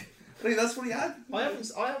back, I think that's what he had. I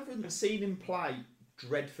haven't seen him play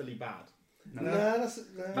dreadfully bad. No, that's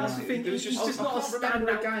the thing. He's just I not a can't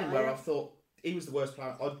remember a standout game player. where I thought he was the worst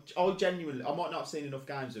player. I genuinely, I might not have seen enough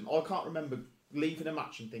games of him. I can't remember leaving a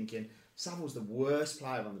match and thinking Saville's the worst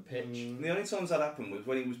player on the pitch. The only times that happened was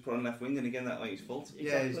when he was put on left wing, and again that ain't his fault.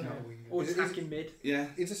 Yeah, he's not a winger. Or attacking mid. Yeah,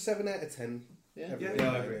 it's a 7 out of 10. Yeah,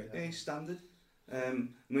 I agree. Yeah, he's standard. I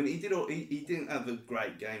mean, he didn't have a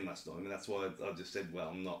great game last night. I mean, that's why I just said,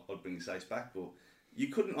 well, I'd bring Sace back, but you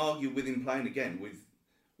couldn't argue with him playing again with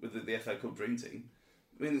the FA Cup Dream Team.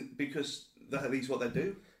 I mean, because that at least what they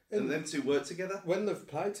do. And them two work together. When they've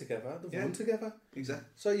played together, they've won together. Exactly.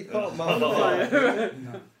 So you can't motivate.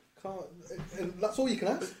 Can't, and that's all you can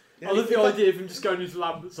ask. Yeah, I love the idea of him just going into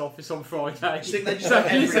Lambert's office on Friday. I think they just have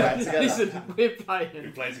everywhere together. Listen, we're playing. We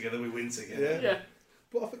play together, we win together. Yeah.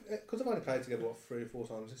 But I think because I've only played together 3 or 4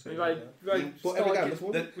 times this season. But every game was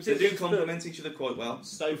one. They do complement each other quite well.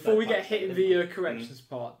 Before we get hit in the corrections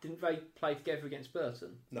part, didn't they play together against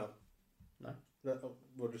Burton? No.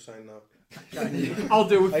 We're just saying no. I'll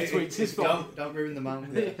deal with the tweets. It's fine. Don't ruin the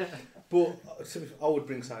man. Yeah. But I would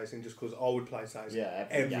bring Sace in just because I would play Sace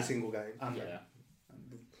every single game. Yeah.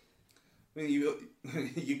 I mean,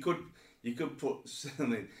 you could put. I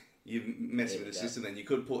mean, you're messing with the system. Then you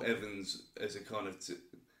could put Evans as a kind of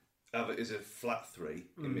as a flat 3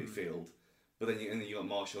 in midfield, but then you got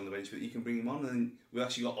Marshall on the bench, but you can bring him on, and then we've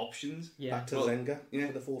actually got options. Yeah. Back to Zenga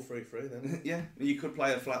for the 4-3-3 then. Yeah, you could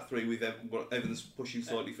play a flat 3 with Evans pushing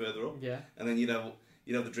slightly further up. Yeah, and then you'd have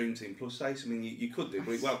the Dream Team plus Sace. I mean, you could do,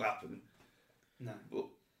 but it won't happen. No. But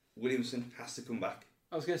Williamson has to come back.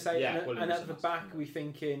 I was going to say, and at the back, we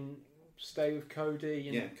thinking stay with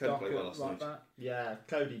Cody and Cody played well last night. That. Yeah,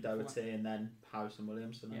 Cody, Doherty, and then House and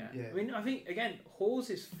Williamson. Yeah. I mean, I think again,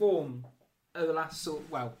 Hawes' form over the last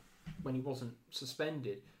when he wasn't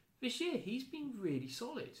suspended this year, he's been really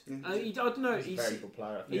solid. Yeah. I don't know. He's a very good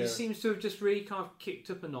player. He seems to have just really kind of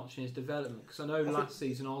kicked up a notch in his development. Because I know last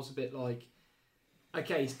season I was a bit like,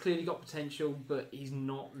 okay, he's clearly got potential, but he's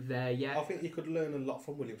not there yet. I think you could learn a lot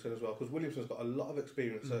from Williamson as well, because Williamson's got a lot of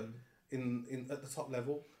experience at the top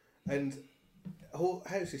level, and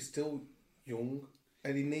House is still young,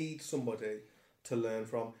 and he needs somebody to learn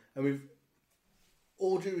from. And with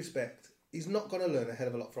all due respect, he's not going to learn a hell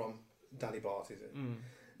of a lot from Danny Bart, is he?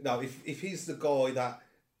 No, if he's the guy that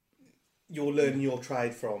you're learning your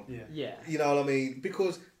trade from, you know what I mean?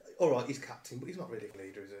 Because, all right, he's captain, but he's not really a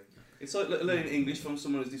leader, is he? It's like learning English from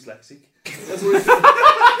someone who's dyslexic. That's what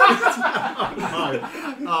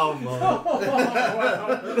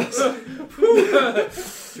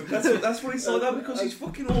that's what he's like that, because he's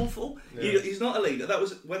fucking awful. Yeah. He's not a leader. That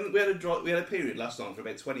was when we had a period last night for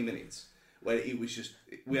about 20 minutes where it was just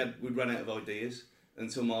we'd run out of ideas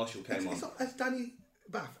until Marshall came on. Has Danny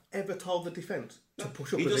Bath ever told the defence to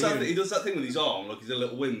push up? He does that thing with his arm, like he's a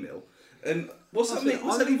little windmill. And what's that mean?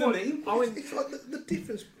 What's that even mean? It's like the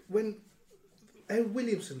difference when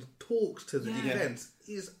Williamson talks to the defence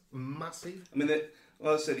is massive. I mean,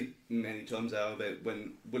 I've said it many times now about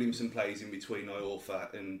when Williamson plays in between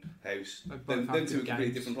Iorfa and House. Them two are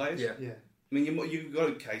completely different players. Yeah. I mean, you've got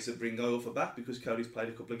a case of bring Iorfa back because Cody's played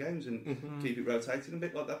a couple of games and keep it rotating a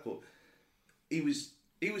bit like that. But he was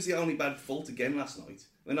the only bad fault again last night.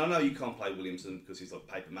 And I know you can't play Williamson because he's like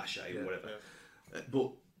paper mache or whatever. Yeah.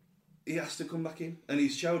 But he has to come back in, and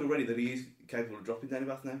he's showed already that he is capable of dropping Danny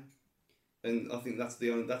Bath now. And I think that's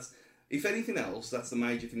if anything else, that's the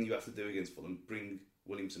major thing you have to do against Fulham: bring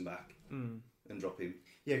Williamson back and drop him.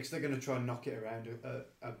 Yeah, because they're going to try and knock it around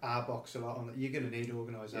our box a lot. On that, you're going to need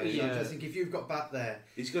organisation. Yeah. I think if you've got back there,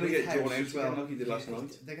 he's going to get drawn out as well, like he did last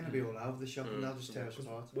night. They're going to be all over the shop, and they'll just tear us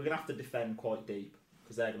apart. We're going to have to defend quite deep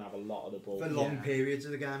because they're going to have a lot of the ball for long periods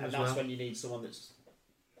of the game and as well. And that's when you need someone that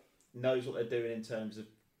knows what they're doing in terms of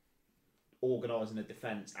organising a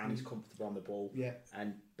defence and is comfortable on the ball. Yeah.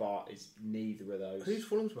 And Bart is neither of those. Who's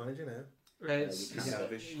Fulham's manager now? It's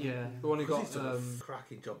the one who got a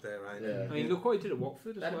cracking job there, right? Yeah. I mean, look what he did at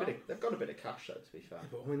Watford as well. They've got a bit of cash though, to be fair. Yeah,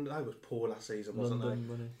 but I mean, they was poor last season, wasn't London they?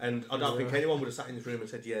 Money. And I don't think anyone would have sat in this room and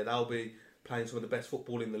said, they'll be playing some of the best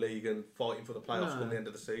football in the league and fighting for the playoffs come the end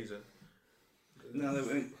of the season.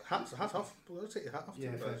 No, hats off. We'll take your hat off.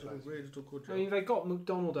 Yeah, fair play. Really done good job. I mean, they got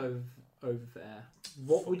McDonald over there.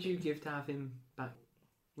 What would you give to have him back?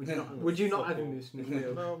 Would you not have him in this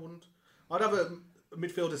midfield? No, I wouldn't. I'd have a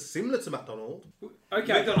midfielder similar to McDonald.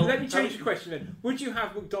 Okay, McDonald, let me change the question then. Would you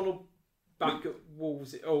have McDonald back at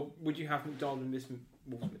Wolves, or would you have McDonald in this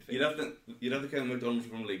Wolves midfield? You'd have to count McDonald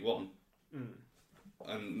from League One,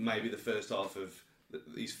 and maybe the first half of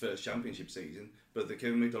his first Championship season. But the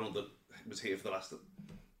Kevin McDonald that was here for the last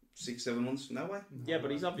 6-7 months, no way. Yeah,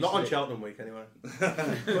 but he's obviously Not on Cheltenham week anyway.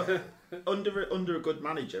 under a good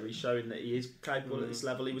manager. He's showing that he is capable at this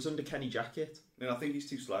level. He was under Kenny Jackett. I think he's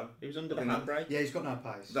too slow. He was under the handbrake. Yeah, he's got no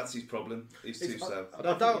pace. That's his problem. He's too slow. I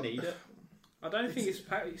don't think you need it. I don't think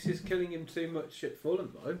it's just killing him too much at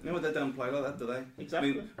Fulham though. No, they don't play like that, do they?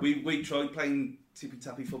 Exactly. I mean, we tried playing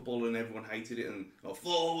tippy-tappy football and everyone hated it and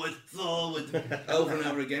forward, over and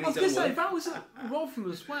over again. I was going to say, that was at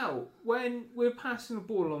Rotherham as well, when we were passing the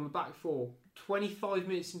ball on the back four 25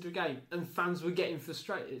 minutes into a game and fans were getting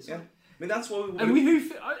frustrated. It's yeah. like, I mean, that's why and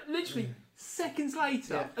we literally seconds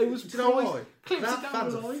later, it was Do you know why? clips Our it down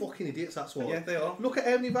fans the are line. fucking idiots, that's why. Yeah, they are. Look at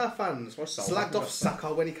how many of our fans slagged off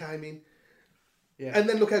Saka when he came in. Yeah. And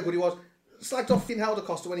then look how good he was. Slagged off Finn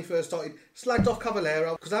Costa when he first started. Slagged off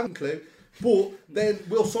Cavallero, because I haven't a clue. But then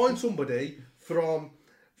we'll sign somebody from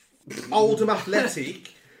Oldham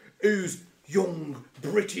Athletic who's young,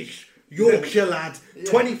 British, Yorkshire lad,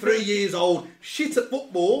 23 years old, shit at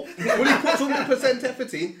football. Well, he puts 100%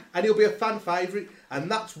 effort in and he'll be a fan favourite.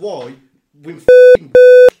 And that's why we're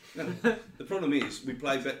The problem is we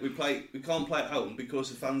can't play at home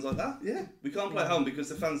because of fans like that. Yeah. We can't play at home because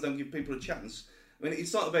the fans don't give people a chance. I mean,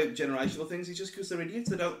 it's not about generational things. It's just because they're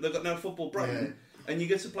idiots. They've got no football brain. Yeah. And you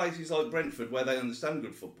get to places like Brentford where they understand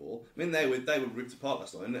good football. I mean, they were ripped apart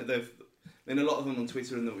last night. A lot of them on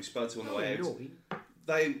Twitter and that we spoke to on the way out.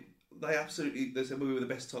 They absolutely. They said we were the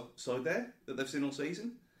best top side there that they've seen all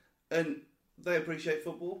season, and they appreciate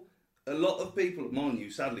football. A lot of people, mind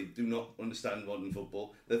you, sadly, do not understand modern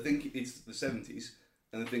football. They think it's the 70s,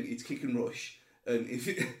 and they think it's kick and rush. And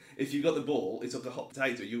if you got the ball, it's like a hot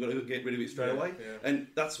potato. You've got to get rid of it straight away. Yeah. And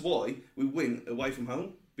that's why we win away from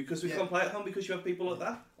home. Because we can't play at home because you have people like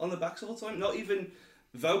that on the backs all the time. Not even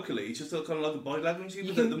vocally, it's just kind of like a body language.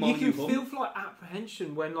 You can feel like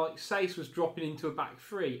apprehension when like Sace was dropping into a back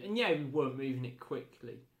three. And yeah, we weren't moving it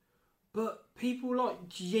quickly. But people like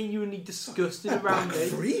genuinely disgusted around me.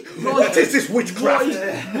 Three? What is this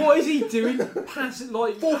witchcraft? What is he doing? Passing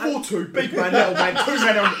like 4-4-2, big man, little man, 2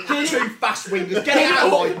 men on 2 fast wingers. Get it out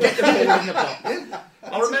of line, get the ball in the box.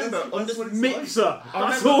 I remember under mixer.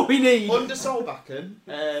 That's all we need. Under Solbakken,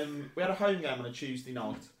 we had a home game on a Tuesday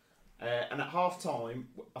night, and at half time,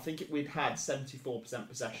 I think we'd had 74%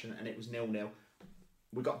 possession, and it was 0-0.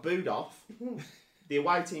 We got booed off. The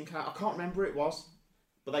away team came. I can't remember who it was.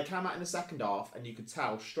 But they came out in the second half, and you could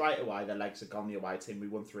tell straight away their legs had gone the away team. We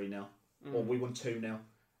won 3-0, or we won 2-0,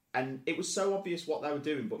 and it was so obvious what they were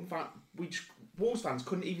doing. But Wolves fans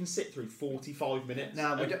couldn't even sit through 45 minutes.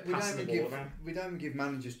 No, we don't give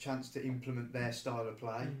managers chance to implement their style of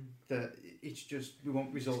play. That it's just we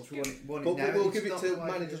want results. We want it now. But we'll give it to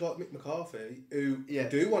managers like Mick McCarthy who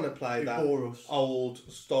do want to play that old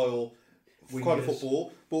style kind of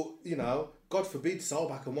football. But you know, God forbid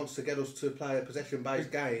Solbakken wants to get us to play a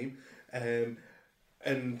possession-based game and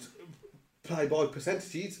play by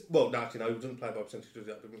percentages. Well, no, he doesn't play by percentages, does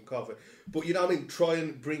that with McCarthy? But you know what I mean? Try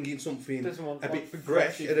and bring in something a bit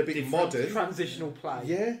fresh and a bit modern. Transitional play.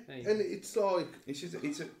 Yeah, and it's like...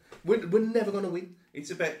 We're never going to win.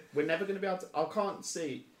 It's a bet. We're never going to be able to... I can't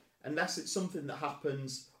see, unless it's something that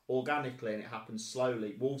happens organically and it happens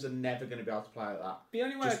slowly, Wolves are never going to be able to play like that. The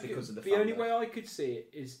only way I could see it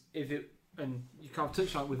is if it... And you can't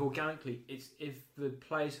touch on it with organically. It's if the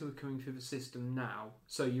players who are coming through the system now,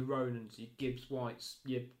 so your Ronans, your Gibbs Whites,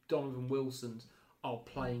 your Donovan Wilsons, are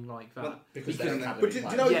playing like that. Because they've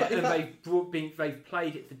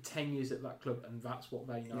played it for 10 years at that club, and that's what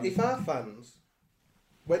they know. If our fans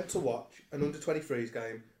went to watch an under-23s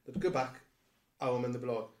game, they'd go back home and they'd be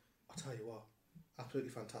like, I'll tell you what,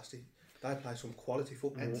 absolutely fantastic. They play some quality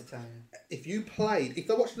football. Entertaining. If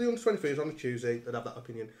they watched the under-23s on a Tuesday, they'd have that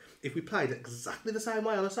opinion. If we played exactly the same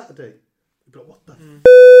way on a Saturday, they'd be like, what the f***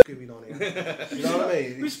 is going on here? You know what I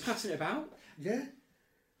mean? We're just passing it about. Yeah.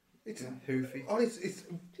 It's hoofy.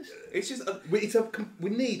 We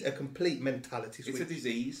need a complete mentality switch. It's a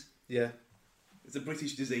disease. Yeah. It's a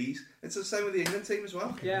British disease. It's the same with the England team as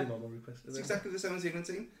well. Yeah. It's exactly the same as the England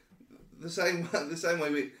team. The same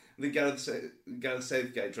way with the Gareth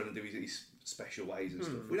Southgate trying to do his special ways and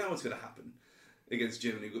stuff. We know what's going to happen against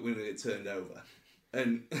Germany. We're going to get turned over.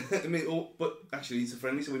 And I mean, but actually it's a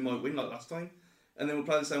friendly, so we might win like last time. and then we'll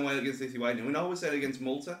play the same way against Lithuania. When I was there against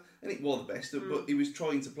Malta, and it was the best, but he was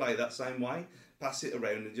trying to play that same way, pass it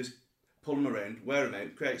around and just pull them around, wear them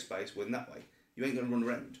out, create space, win that way. You ain't going to run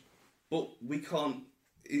around. But we can't.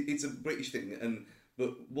 It's a British thing,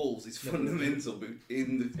 but Wolves is fundamental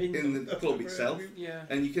in the club itself. Yeah.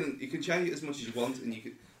 And you can change it as much as you want, and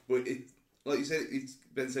but like you said,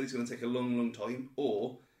 Ben said it's going to take a long time,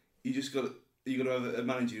 or you got to have a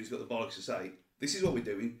manager who's got the bollocks to say, this is what we're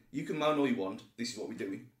doing. You can moan all you want. This is what we're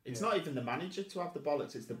doing. It's not even the manager to have the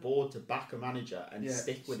bollocks. It's the board to back a manager and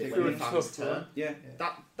stick with it through when the fans turn. Yeah.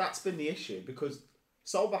 That's been the issue, because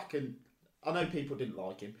Solbakken, I know people didn't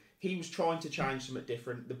like him. He was trying to change something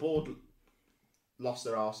different. The board lost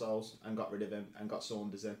their arseholes and got rid of him and got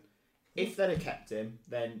Saunders in. If they'd have kept him,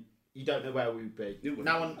 then you don't know where we would be.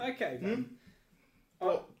 Okay, then.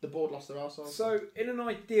 The board lost their arseholes. So, in an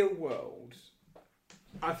ideal world,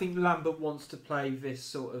 I think Lambert wants to play this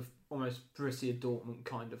sort of almost Borussia Dortmund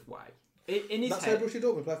kind of way. In his That's head, how Borussia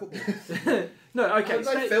Dortmund play football. no, okay.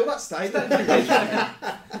 How do they fill that stadium?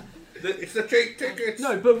 It's the cheap tickets.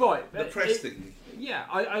 No, but right. The press thing. Yeah,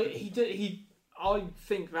 I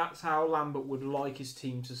think that's how Lambert would like his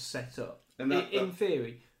team to set up. And in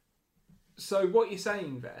theory. So what you're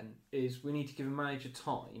saying then is we need to give a manager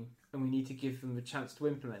time and we need to give them the chance to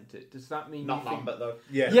implement it. Does that mean not Lambert though?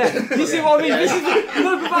 Yeah. Yeah, you see what I mean?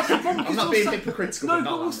 No, but that's the problem. I'm not being hypocritical. No,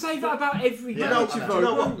 but we'll say that about every manager. Do you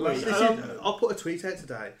know what? I put a tweet out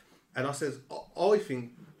today and I said, I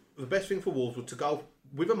think the best thing for Wolves was to go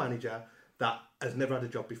with a manager that has never had a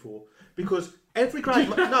job before. Because every great...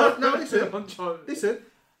 listen.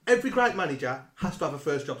 Every great manager has to have a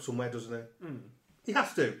first job somewhere, doesn't he? He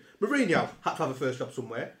has to. Mourinho had to have a first job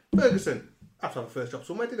somewhere. Ferguson had to have a first job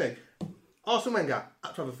somewhere, didn't he? Arsene Wenger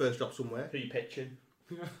had to have a first job somewhere. Who are you pitching?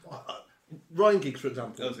 Ryan Giggs, for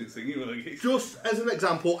example. I was thinking Ryan Giggs. Just as an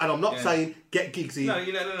example, and I'm not saying get Giggs in. No.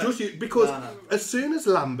 Because as soon as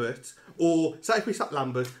Lambert, or say if we sacked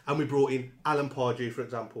Lambert and we brought in Alan Pardew, for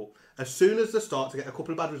example, as soon as they start to get a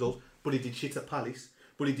couple of bad results, but he did shit at Palace,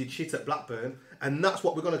 but he did shit at Blackburn, and that's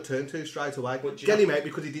what we're going to turn to straight away. Get him out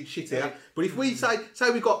because he did shit here. But if we say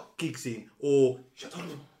we got Giggs in, or shut up,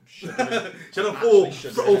 or just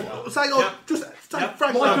say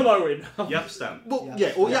Frank Michael Owen. Yapstam.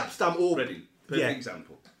 Yapstam, or Reading. Perfect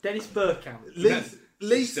example. Dennis Bergkamp.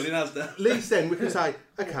 Still in Asda. At least then we can say,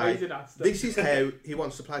 okay, this is how he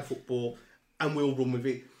wants to play football, and we'll run with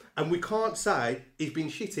it. And we can't say he's been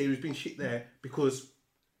shit here, he's been shit there, because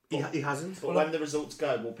he hasn't. But when the results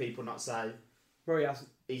go, will people not say, well, he hasn't.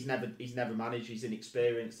 He's never managed, he's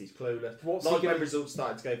inexperienced, he's clueless. When results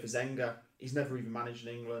started to go for Zenga, he's never even managed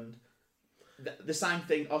in England. The same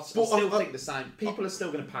thing. I still think the same. People are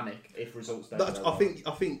still going to panic if results don't go well.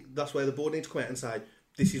 I think that's where the board needs to come out and say,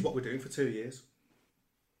 this is what we're doing for 2 years.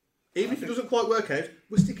 Even if it doesn't quite work out,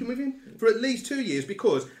 we're sticking with him for at least 2 years,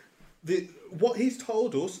 because what he's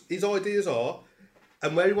told us, his ideas are,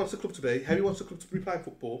 and where he wants the club to be, how he wants the club to be playing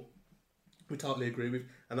football, we totally agree with,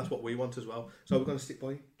 and that's what we want as well. So we're going to stick by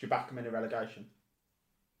him. Do you back him in a relegation?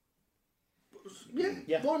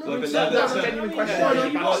 Yeah. Why not? That's a genuine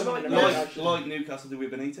question. Like Newcastle did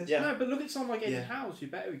with Benitez. Yeah. No, but look at someone like Eddie Howe's your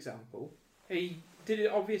better example. He did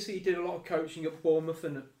a lot of coaching at Bournemouth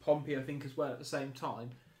and at Pompey, I think, as well at the same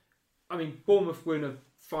time. I mean, Bournemouth were in a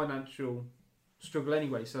financial struggle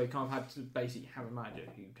anyway, so he kind of had to basically have a manager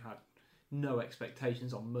who had no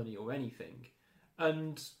expectations on money or anything,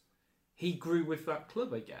 and he grew with that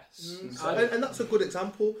club, I guess. And that's a good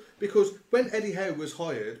example, because when Eddie Howe was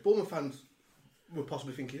hired, Bournemouth fans were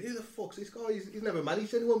possibly thinking, who the fuck's this guy? He's never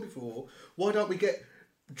managed anyone before. Why don't we get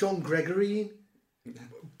John Gregory in?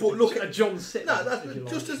 But look at John Sitton. No,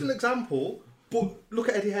 that's just as an example. But look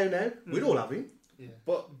at Eddie Howe now. We'd all have him. Yeah.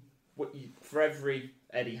 But for every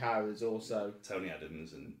Eddie Howe, there's also Tony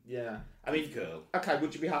Adams and I mean, Curl. Okay,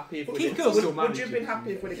 would you be happy if would you have been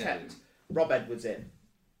happy if we'd have kept Rob Edwards in?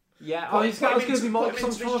 Yeah, I was going to be more. I'm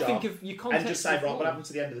trying to think of your context. And just say, Rob, what happened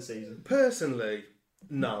to the end of the season? Personally,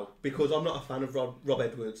 no, because I'm not a fan of Rob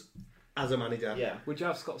Edwards as a manager. Yeah. Would you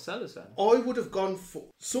have Scott Sellers then? I would have gone for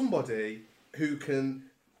somebody who can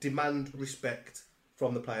demand respect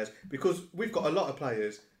from the players, because we've got a lot of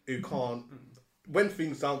players who can't, when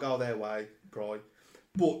things don't go their way, cry.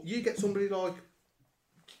 But you get somebody like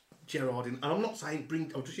Gerrard in, and I'm not saying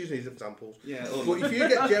I'm just using these examples. Yeah. But if you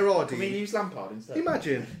get Gerrard in, I mean, use Lampard instead.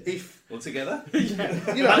 Imagine if all together. You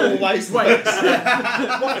know, always wait.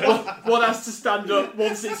 One has to stand up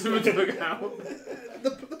once it's the dugout.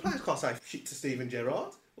 The players can't say shit to Steven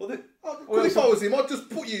Gerrard. Well, if I was him, I'd just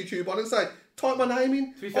put YouTube on and say, type my name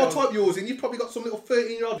in. I'll type yours in. You've probably got some little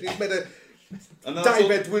 13-year-old who's made a And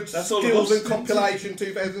Dave Edwards, that's all Skills of and us. Compilation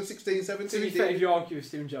 2016-17. To be fair, if you argue with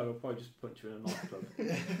Steven Gerrard, I'll probably just punch you in a nightclub.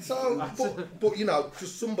 So, but you know,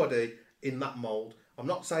 just somebody in that mould. I'm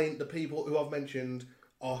not saying the people who I've mentioned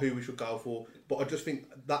are who we should go for, but I just think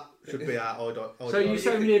that should be our idea. So you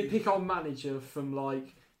saying we need to pick our manager from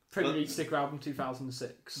like Premier League sticker album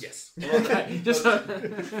 2006? Yes. Okay, just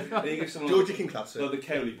And you give someone Georgie Kinclaps. like the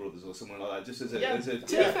Cowley brothers or someone like that, just as a... Yeah. As a to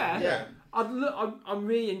be fair, Yeah. I'm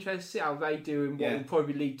really interested to see how they do in what will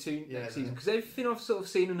probably be League Two next season, because everything I've sort of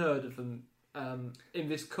seen and heard of them in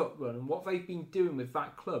this cup run and what they've been doing with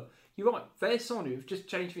that club. You're right, they're someone who've just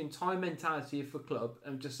changed the entire mentality of the club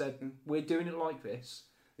and just said, we're doing it like this.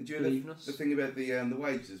 Do you know the thing about the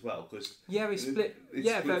wages as well? Because they split.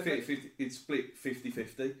 It's split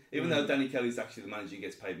 50-50. Even though Danny Kelly's actually the manager who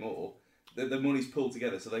gets paid more, the money's pulled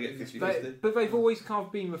together, so they get 50-50. But they've always kind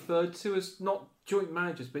of been referred to as not joint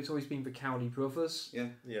managers, but it's always been the Cowley brothers. Yeah.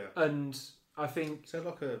 And I think... Sounds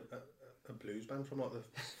like a blues band from like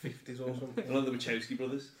the 50s or something. One of the Wachowski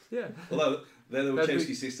brothers. Yeah. Although they're the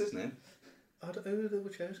Wachowski sisters now. I don't know who the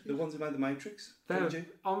Wachowski. The ones who made The Matrix.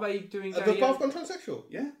 Aren't they doing... They've both gone transsexual?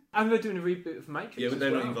 Yeah. And they're doing a reboot of Matrix. Yeah, but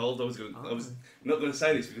they're not involved. I was not going to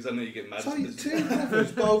say this because I know you get mad. So two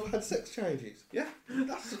brothers both had sex changes? Yeah.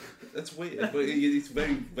 That's weird, but it's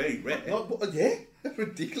very, very rare. Yeah,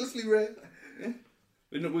 ridiculously rare. Yeah.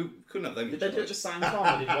 We couldn't have them. Did they do it at the same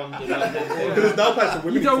time? Or did one do There's no place for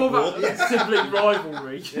women. You don't want that sibling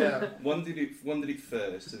rivalry. Yeah. One did it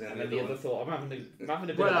first, and then the other thought, I'm having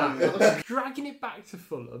a bit Well, of that. dragging it back to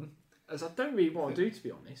Fulham, as I don't really want to do, to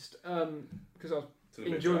be honest, because I was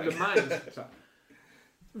enjoying the main.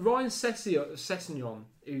 Ryan Sessegnon,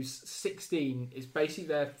 who's 16, is basically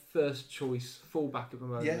their first choice fullback at the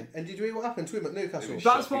moment. Yeah, and did you hear what happened to him at Newcastle?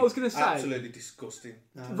 That's what I was going to say. Absolutely disgusting.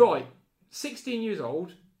 Right, 16 years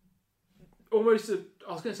old, almost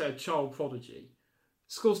I was going to say a child prodigy,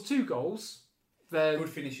 scores 2 goals. Good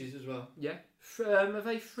finishes as well. Yeah. Are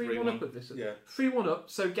they 3-1 up at this? Yeah. 3-1 up,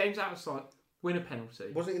 so game's out of sight, win a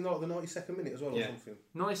penalty. Wasn't it in like the 92nd minute as well or something?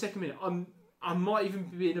 92nd minute. I might even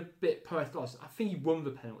be being a bit poetic. I think he won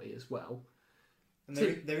the penalty as well. And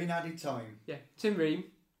they're in added time. Yeah. Tim Ream,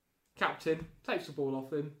 captain, takes the ball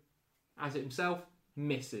off him, has it himself,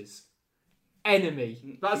 misses.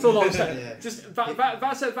 Enemy. That's all I'm saying. Yeah. Just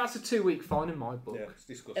that's a 2-week fine in my book. Yeah, it's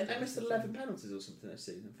disgusting. And they missed 11 penalties or something this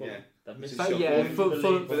season. Yeah. They've missed So, yeah,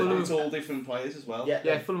 Fulham. It's all different players as well.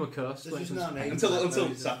 Yeah, Fulham are cursed. There's just no need. Until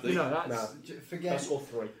Saturday. You know, that's... Forget. They scored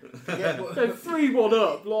 3. Forget what, They're 3-1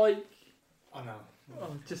 up, like... I know.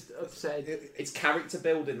 I'm just upset. It's character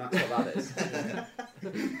building, that's what that is.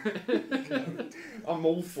 I'm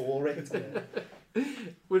all for it.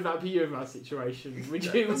 Would that be you in that situation? Would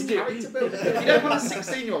you? It's character building. You don't want a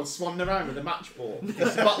 16-year-old swanning around with a match ball,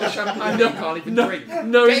 a bottle of champagne you can't even drink. Get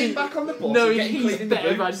him back on the bus. No, and get him he's cleaning the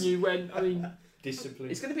better boots. than you when... I mean... Discipline.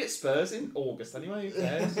 He's going to be at Spurs in August anyway. Who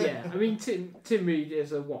cares? Yeah, I mean, Tim Reid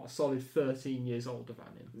is a solid 13 years older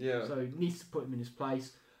than him. Yeah. So needs to put him in his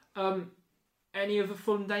place. Any other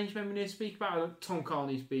Fulham danger men we need to speak about? Tom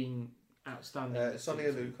Carney's been outstanding. Sonny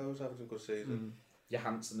Aluko's having a good season.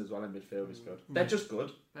 Johansson as well in midfield is good. They're just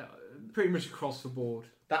good. Pretty much across the board.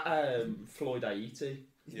 That Floyd Aiti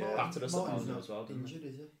battered us at Martin's home not as well. Didn't injured,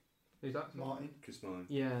 is he? Who's that? Martin. Chris Martin.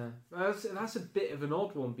 Yeah, that's a bit of an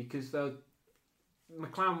odd one because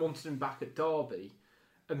McLaren wanted him back at Derby,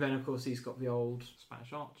 and then of course he's got the old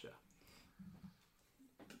Spanish Archer.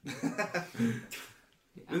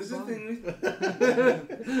 This is the thing with...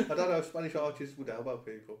 I don't know if Spanish archers would elbow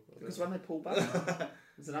people. Because when they pull back,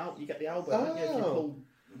 there's an you get the elbow. Don't you? If you pull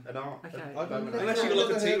an arm. Okay. Unless you've got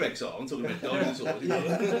like a T-Rex arm, I'm talking about dinosaurs.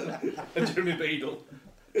 And Jeremy Beadle.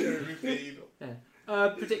 Yeah.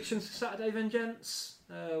 Predictions for Saturday then, gents?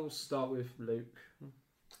 We'll start with Luke.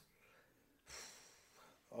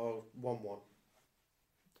 Oh, 1-1.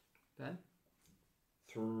 Ben?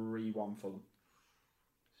 3-1 Fulham.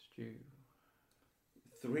 Stu?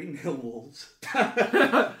 3-0 Wolves.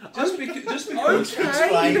 just because.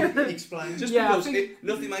 Okay. Explain. Just Yeah, because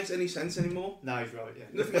nothing makes any sense anymore. No, he's right, yeah.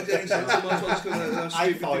 Nothing makes any sense. I might as well just go to that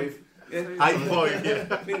stupid 8-5. thing. Yeah. 8-5,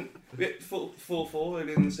 yeah. I mean, we had 4-4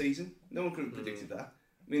 early in the season. No one could have predicted that.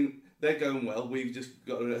 I mean, they're going well. We've just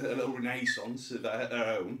got a little renaissance of our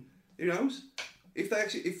own. Who knows? If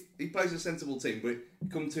he plays a sensible team, but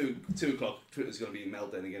come 2 o'clock, Twitter's going to be a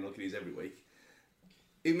meltdown again, like it is every week.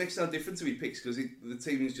 It makes no difference who he picks because the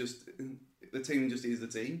team just is the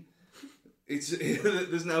team.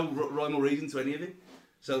 There's no rhyme or reason to any of it.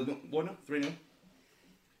 So why not 3-0?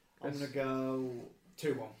 I'm going to go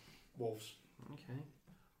 2-1. Wolves. Okay.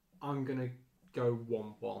 I'm going to go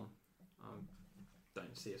 1-1.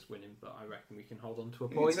 Don't see us winning, but I reckon we can hold on to a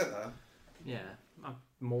point. Accept that. Yeah, I'm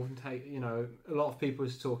more than take. You know, a lot of people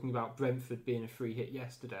was talking about Brentford being a free hit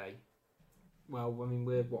yesterday. Well, I mean,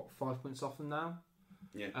 we're 5 points off them now.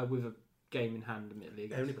 Yeah, with a game in hand, admittedly.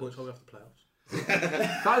 How many points are we off the playoffs?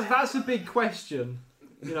 That's a big question.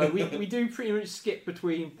 You know, we do pretty much skip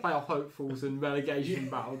between playoff hopefuls and relegation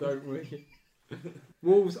battle, don't we?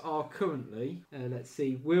 Wolves are currently, let's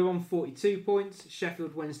see, we're on 42 points.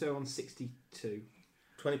 Sheffield Wednesday are on 62.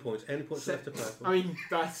 20 points. How many points left to play for? I mean,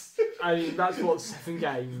 that's what 7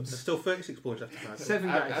 games. There's still 36 points left to play for. 7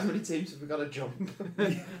 games. How many teams have we got to jump?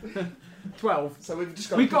 12. So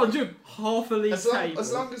we've got to jump half a league table.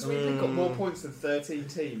 As long as we pick up more points than 13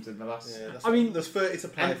 teams in the last... Yeah, I mean, there's 30 to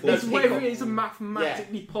play for. It's whether it's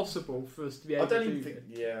mathematically possible for us to be able to do it.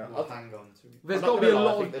 Yeah. I'll hang on to it. There's got to be a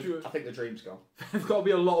lot of... I think the dream's gone. There's got to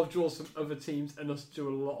be a lot of draws from other teams and us do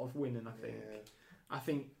a lot of winning, I think. Yeah. I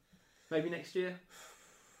think maybe next year.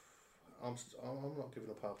 I'm not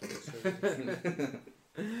giving up half of this. I think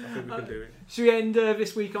we can do it. Should we end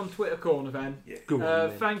this week on Twitter Corner then? Yeah. Go on,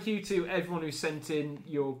 then. Thank you to everyone who sent in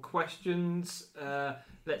your questions.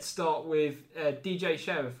 Let's start with DJ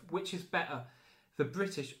Sheriff. Which is better, the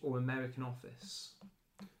British or American Office?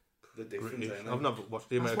 They're different, British. aren't they? I've never watched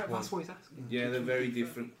the American That's one. what he's asking. Yeah, they're very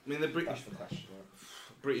different. I mean, the British That's the question.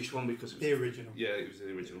 British one because it was The original. Yeah, it was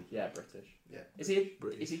the original. Yeah, British. Yeah. Is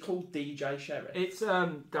he called DJ Sheriff? It's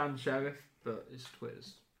Dan Sheriff, but it's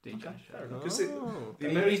Twitter's DJ Okay, fair Sheriff. enough. Because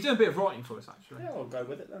the He's doing a bit of writing for us, actually. Yeah, I'll go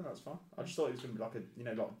with it then. That's fine. I just thought it was going to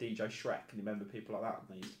be like DJ Shrek. Can you remember people like that? And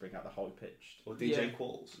they used to bring out the high pitched or DJ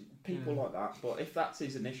Qualls. people like that. But if that's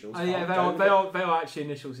his initials, Oh yeah, I'll they go with are actually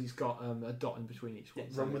initials. He's got a dot in between each one.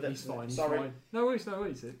 Yeah, run with it. He's fine. He's Sorry. fine. No worries. Well,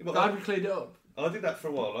 Glad we cleared it up. I did that for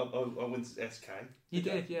a while. I went to SK. You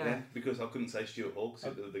did, yeah. Because I couldn't say Stuart Hall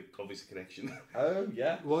because of the obvious connection. it. Oh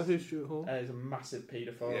yeah. Why who's Stuart Hall? He's a massive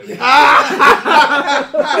paedophile. Yeah.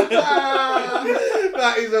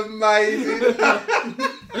 That is amazing.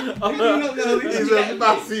 I do not know this. He's a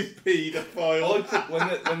massive paedophile.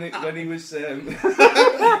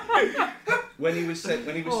 When he was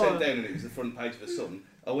when he was sent down and it was the front page of the Sun,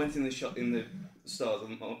 I went in the shop in the stars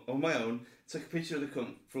on my own, took a picture of the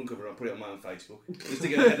front cover and I put it on my own Facebook just to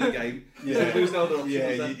get ahead of the game. Yeah. So there was no other option.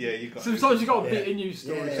 was there? You got. Sometimes you got a bit of news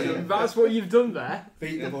stories. Yeah. That's what you've done there.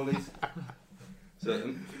 Beat the bullies.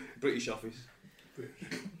 So British Office.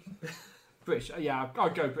 British, yeah, I'd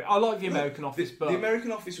go British. I like the American Office, but The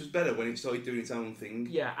American Office was better when it started doing its own thing.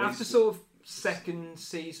 yeah, When after it's- sort of second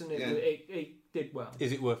season, it did well.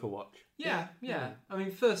 Is it worth a watch? Yeah. I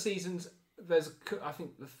mean, first seasons. I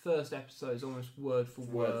think the first episode is almost word for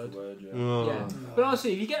word. yeah. Oh. Yeah, but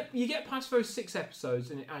honestly, if you get past those 6 episodes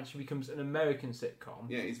and it actually becomes an American sitcom,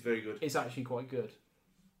 Yeah, it's very good. it's actually quite good.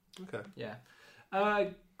 Okay. Yeah.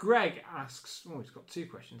 Greg asks. Oh, he's got 2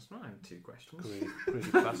 questions. No, I have 2 questions. Greedy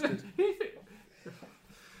bastard.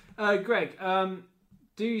 Greg,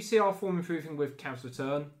 do you see our form improving with Cavs'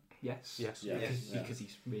 return? Yes. Yes. Yeah. Because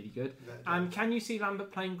he's really good. And can you see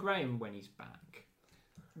Lambert playing Graham when he's back?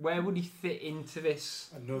 Where would he fit into this?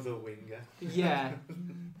 Another winger. Yeah.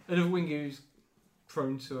 Another winger who's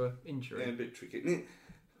prone to an injury. Yeah, a bit tricky.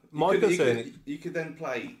 My concern. You could then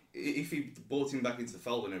play if he brought him back into the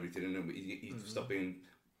fold and everything, and then he stopped being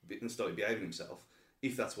and started behaving himself.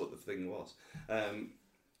 If that's what the thing was,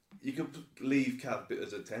 you could leave Cav bit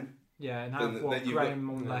as a 10. Yeah, and have then you've Graham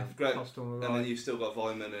got- on left, Great. Costa on the And then right. you've still got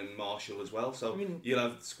Vyman and Marshall as well, so I mean, you'll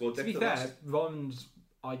have the squad To depth. be that fair, lasts. Vyman's,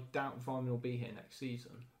 I doubt Vyman will be here next season.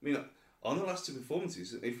 I mean, on the last 2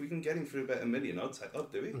 performances, if we can get him for about $1 million,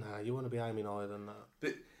 I'd do it. Nah, you want to be aiming higher than that.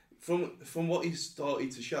 But from what he started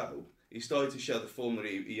to show the form that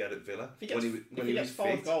he had at Villa If he gets 5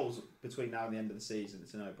 fit. goals between now and the end of the season,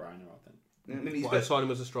 it's a no-brainer, I think. Yeah, I mean, he's What, sign him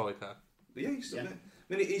as a striker? yeah, he's still Yeah. there.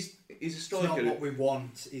 I mean, he's a It's striker. not what we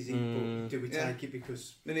want, is it? Mm. But do we Yeah. take it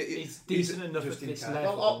because I mean, He's decent enough just at in this case.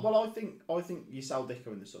 level. Well, I think you sell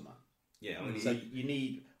Dicker in the summer. yeah, I mean, So you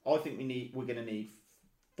need. I think we're going to need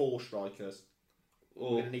 4 strikers. We're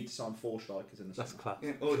or, going to need to sign 4 strikers in the That's summer. class.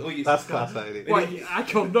 yeah, or you That's class, ain't it? Wait, I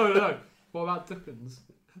can't. No. What about Duckins?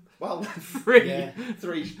 Well, 3. yeah,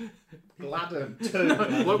 3. Gladden 2.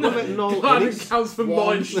 What about Noel Gladden Innes? counts for 1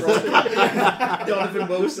 mine. striker. Jonathan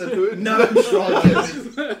Wilson. No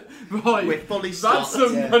strikers. Right. We're fully That's stocked.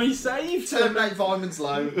 some yeah. money saved. Terminate Vyman's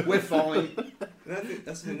low. We're fine. And I think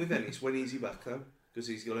that's the thing with Ennis. When is he back though? Because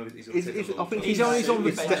he's going to He's- take a I month. think He's on the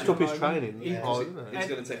he's bench stepped at up the his moment. training. Yeah. Oh, isn't it? It's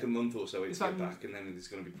going to take a month or so to It's get like- back, and then there's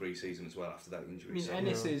going to be pre-season as well after that injury. I mean, so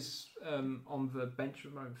Ennis is on the bench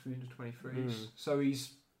at the moment for the under-23s, Mm. so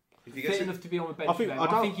he's if he fit gets it, enough to be on the bench. I think- for them. I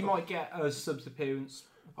I don't- think he might get a subs appearance.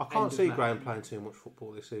 I End can't of see match. Graham playing too much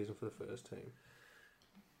football this season for the first team.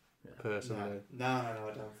 personally. No,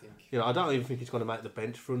 I don't think. You know, I don't even think he's going to make the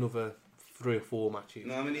bench for another 3 or 4 matches.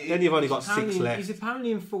 No, I mean, then you've only got 6 left. He's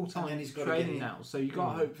apparently in And full-time then he's gotta training get in. now, so you've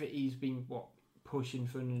got to hope that he's been, pushing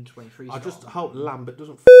for 123 I just stars. hope Lambert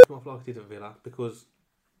doesn't him off like he did at Villa, because,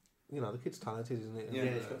 you know, the kid's talented, isn't he? Yeah,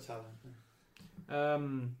 he's got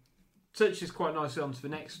talent. Touches quite nicely onto the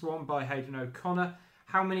next one by Hayden O'Connor.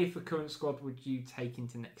 How many of the current squad would you take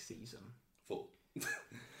into next season? 4.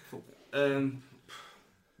 4.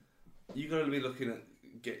 You're going to be looking at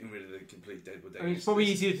getting rid of the complete Deadwood. I mean, it's probably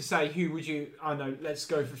easier to say who would you. I know. Let's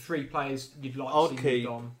go for 3 players you'd like to see moved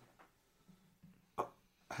on.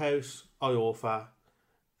 House, Iorfa,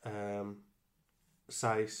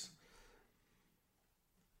 Sace,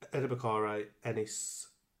 Edibakare, Ennis,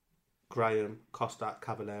 Graham, Costa,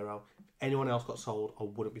 Caballero. Anyone else got sold, I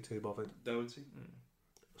wouldn't be too bothered. Doherty?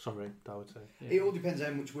 Sorry, Doherty. Yeah. It all depends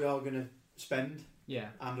how much we are going to spend Yeah.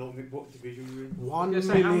 and what division we're in. £1 gonna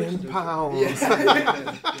say, how much million do- pounds.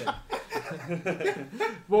 Yeah.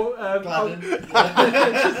 Well,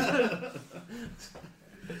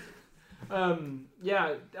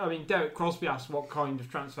 yeah, I mean, Derek Crosby asked what kind of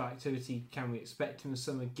transfer activity can we expect in the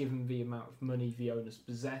summer, given the amount of money the owners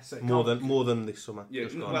possess. So it More can't- than this summer. Yeah,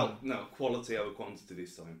 Just gone. well, no, quality over quantity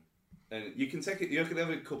this time. And you can take it, you can have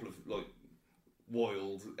a couple of,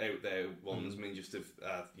 wild, out there ones, I mean, just of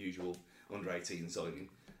usual under 18 signing.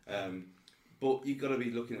 But you've got to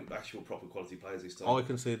be looking at actual proper quality players this time. I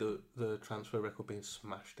can see the transfer record being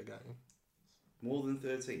smashed again. More than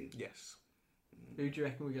 13? Yes. Who do you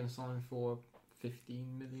reckon we're going to sign for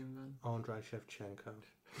 15 million then? Andrei Shevchenko.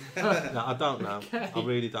 No, I don't know. Okay. I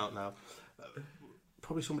really don't know.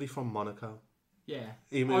 Probably somebody from Monaco. Yeah.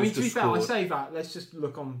 Even I if mean, he's to be just fair, I scored. say that. Let's just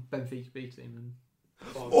look on Benfica's B team and.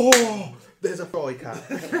 Oh, there's a fry cat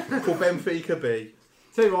for Benfica B.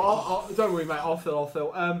 Tell you what, I'll, don't worry, mate. I'll fill.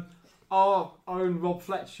 Our own Rob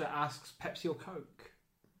Fletcher asks Pepsi or Coke.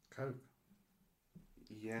 Coke.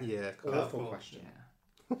 Yeah. Yeah, Awful Coke. question.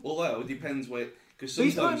 Yeah. Although, it depends where... Because But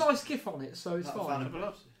he's got a sometimes... nice gif on it, so it's Not a fine. fan of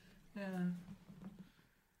Pepsi. Yeah.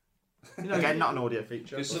 You know, Again, not an audio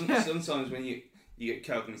feature. Because but- sometimes when you get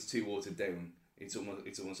Coke and it's too watered down, it's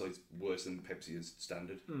almost like it's worse than Pepsi as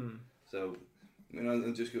standard. So,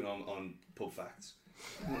 I'm just going on pub facts.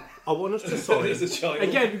 I want us to sign. As a child.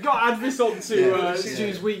 Again, we've got to add this on to Yeah.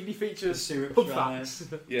 Stu's weekly features. Syrup Pub right facts.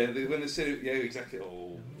 Yeah, when the syrup... Yeah, exactly.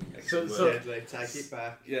 Oh, excellent So- word. Deadly, take it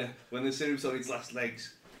back. Yeah, when the syrup's on its last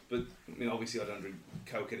legs. But, obviously I don't drink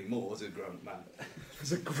Coke anymore as a grown man.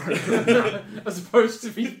 As a grown as opposed to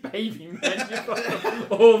these baby men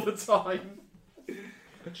all the time. Do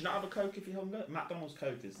you not have a Coke if you're hungry? McDonald's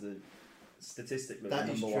Coke is the statistically That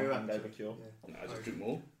the is number true, one hangover actually. cure. No, I just drink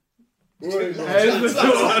more.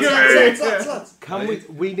 Can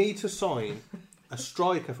we need to sign a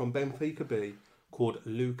striker from Benfica B called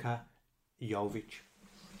Luka Jovic.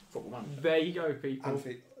 Football man. There you go, people.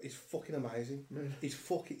 And he's fucking amazing. He's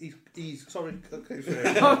sorry.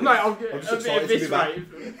 Oh, mate, I'll get I'm just a bit excited of to be this, back.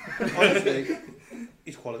 mate. Honestly,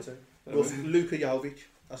 he's quality. But Luka Jovic,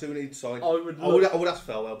 that's who we need to sign. I would I would ask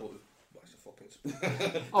Farewell, but what's the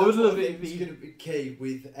fucking... I would love it if It's he... going to be key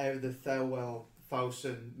with how the Thelwell,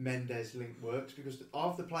 Fosun, Mendes link works, because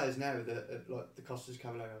half the players now that like the Costas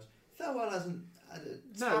Caballeros, Thelwell hasn't had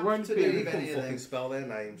a No, it won't to be. do He with can any of fucking them. spell their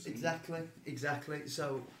names. Exactly.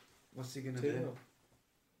 So, what's he going to do?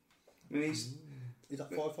 I mean, he's... Is that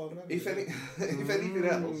 5-5 now? If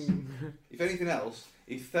anything else,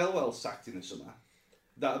 if Thelwell sacked in the summer,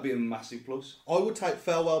 that would be a massive plus. I would take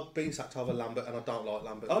Farewell being sacked over Lambert, and I don't like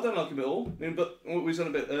Lambert. I don't like him at all. I mean, but we was on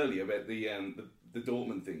a bit earlier about the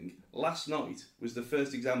Dortmund thing. Last night was the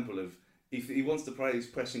first example of if he wants to play his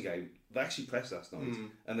pressing game. They actually pressed last night,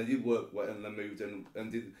 and they did work well, and they moved and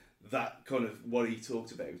did that kind of what he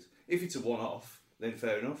talked about. If it's a one-off, then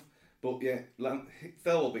fair enough. But yeah,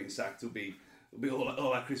 Thelwell being sacked will be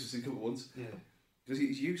all that Christmas in a couple of months. Yeah. Because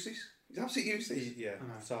he's useless. He's absolutely useless. Yeah,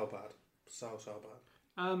 so bad. So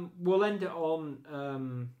bad. We'll end it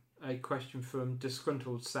on a question from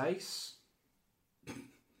Disgruntled Sace.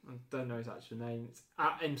 I don't know his actual name. It's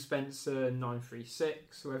at M Spencer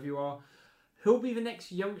 936, whoever you are. Who'll be the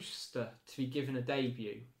next youngster to be given a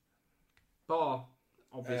debut? Bar,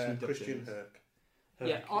 obviously, Christian Dutchins. Herc.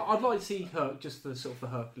 Yeah, I'd like to see Herc just for sort of the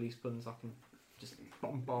Hercules puns. I can just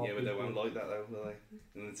bombard. Yeah, but they won't like that though, will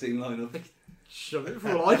they? In the team lineup. Shove it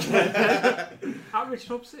for all I care. Average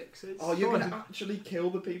top 6. It's Oh, you're going fine. to actually kill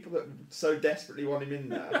the people that so desperately want him in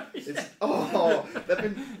there. They've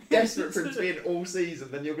been desperate for him to be in all season,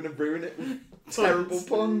 then you're going to ruin it with terrible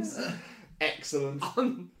puns. Excellent.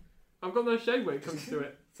 I've got no shame when it comes to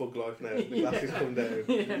it. Fug life now. The glasses come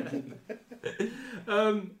down.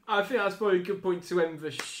 I think that's probably a good point to end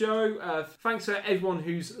the show. Thanks to everyone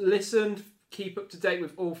who's listened. Keep up to date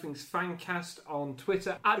with all things Fancast on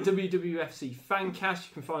Twitter at WWFC Fancast.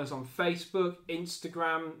 You can find us on Facebook,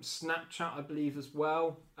 Instagram, Snapchat, I believe, as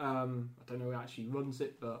well. I don't know who actually runs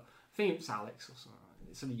it, but I think it's Alex or something.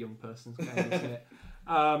 It's a young person's game, isn't it?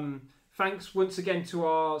 Thanks once again to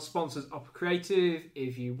our sponsors, Outta Creative.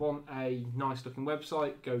 If you want a nice looking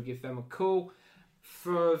website, go give them a call.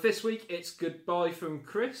 For this week, it's goodbye from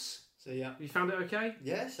Chris. So yeah. You found it okay?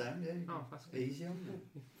 Yeah, Sam. Yeah. Oh, that's good. Easy on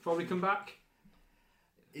it. Probably come back.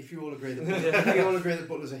 If you all agree that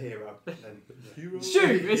Butler's a hero, then Hero.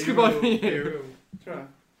 Shoot, it's goodbye from you. Hero. Try.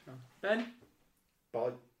 Ben.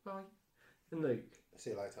 Bye. Bye. And Luke.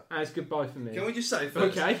 See you later. And it's goodbye from me. Can we just say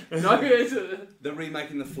first? Okay. No, it's They're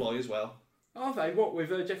remaking The Fly as well. Are they? What, with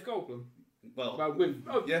Jeff Goldblum? Well, with...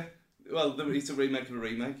 Oh. yeah. Well, it's a remake of a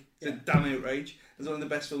remake. It's a damn outrage. It's one of the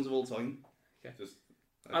best films of all time. Okay. Just,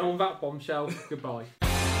 And on that bombshell, goodbye.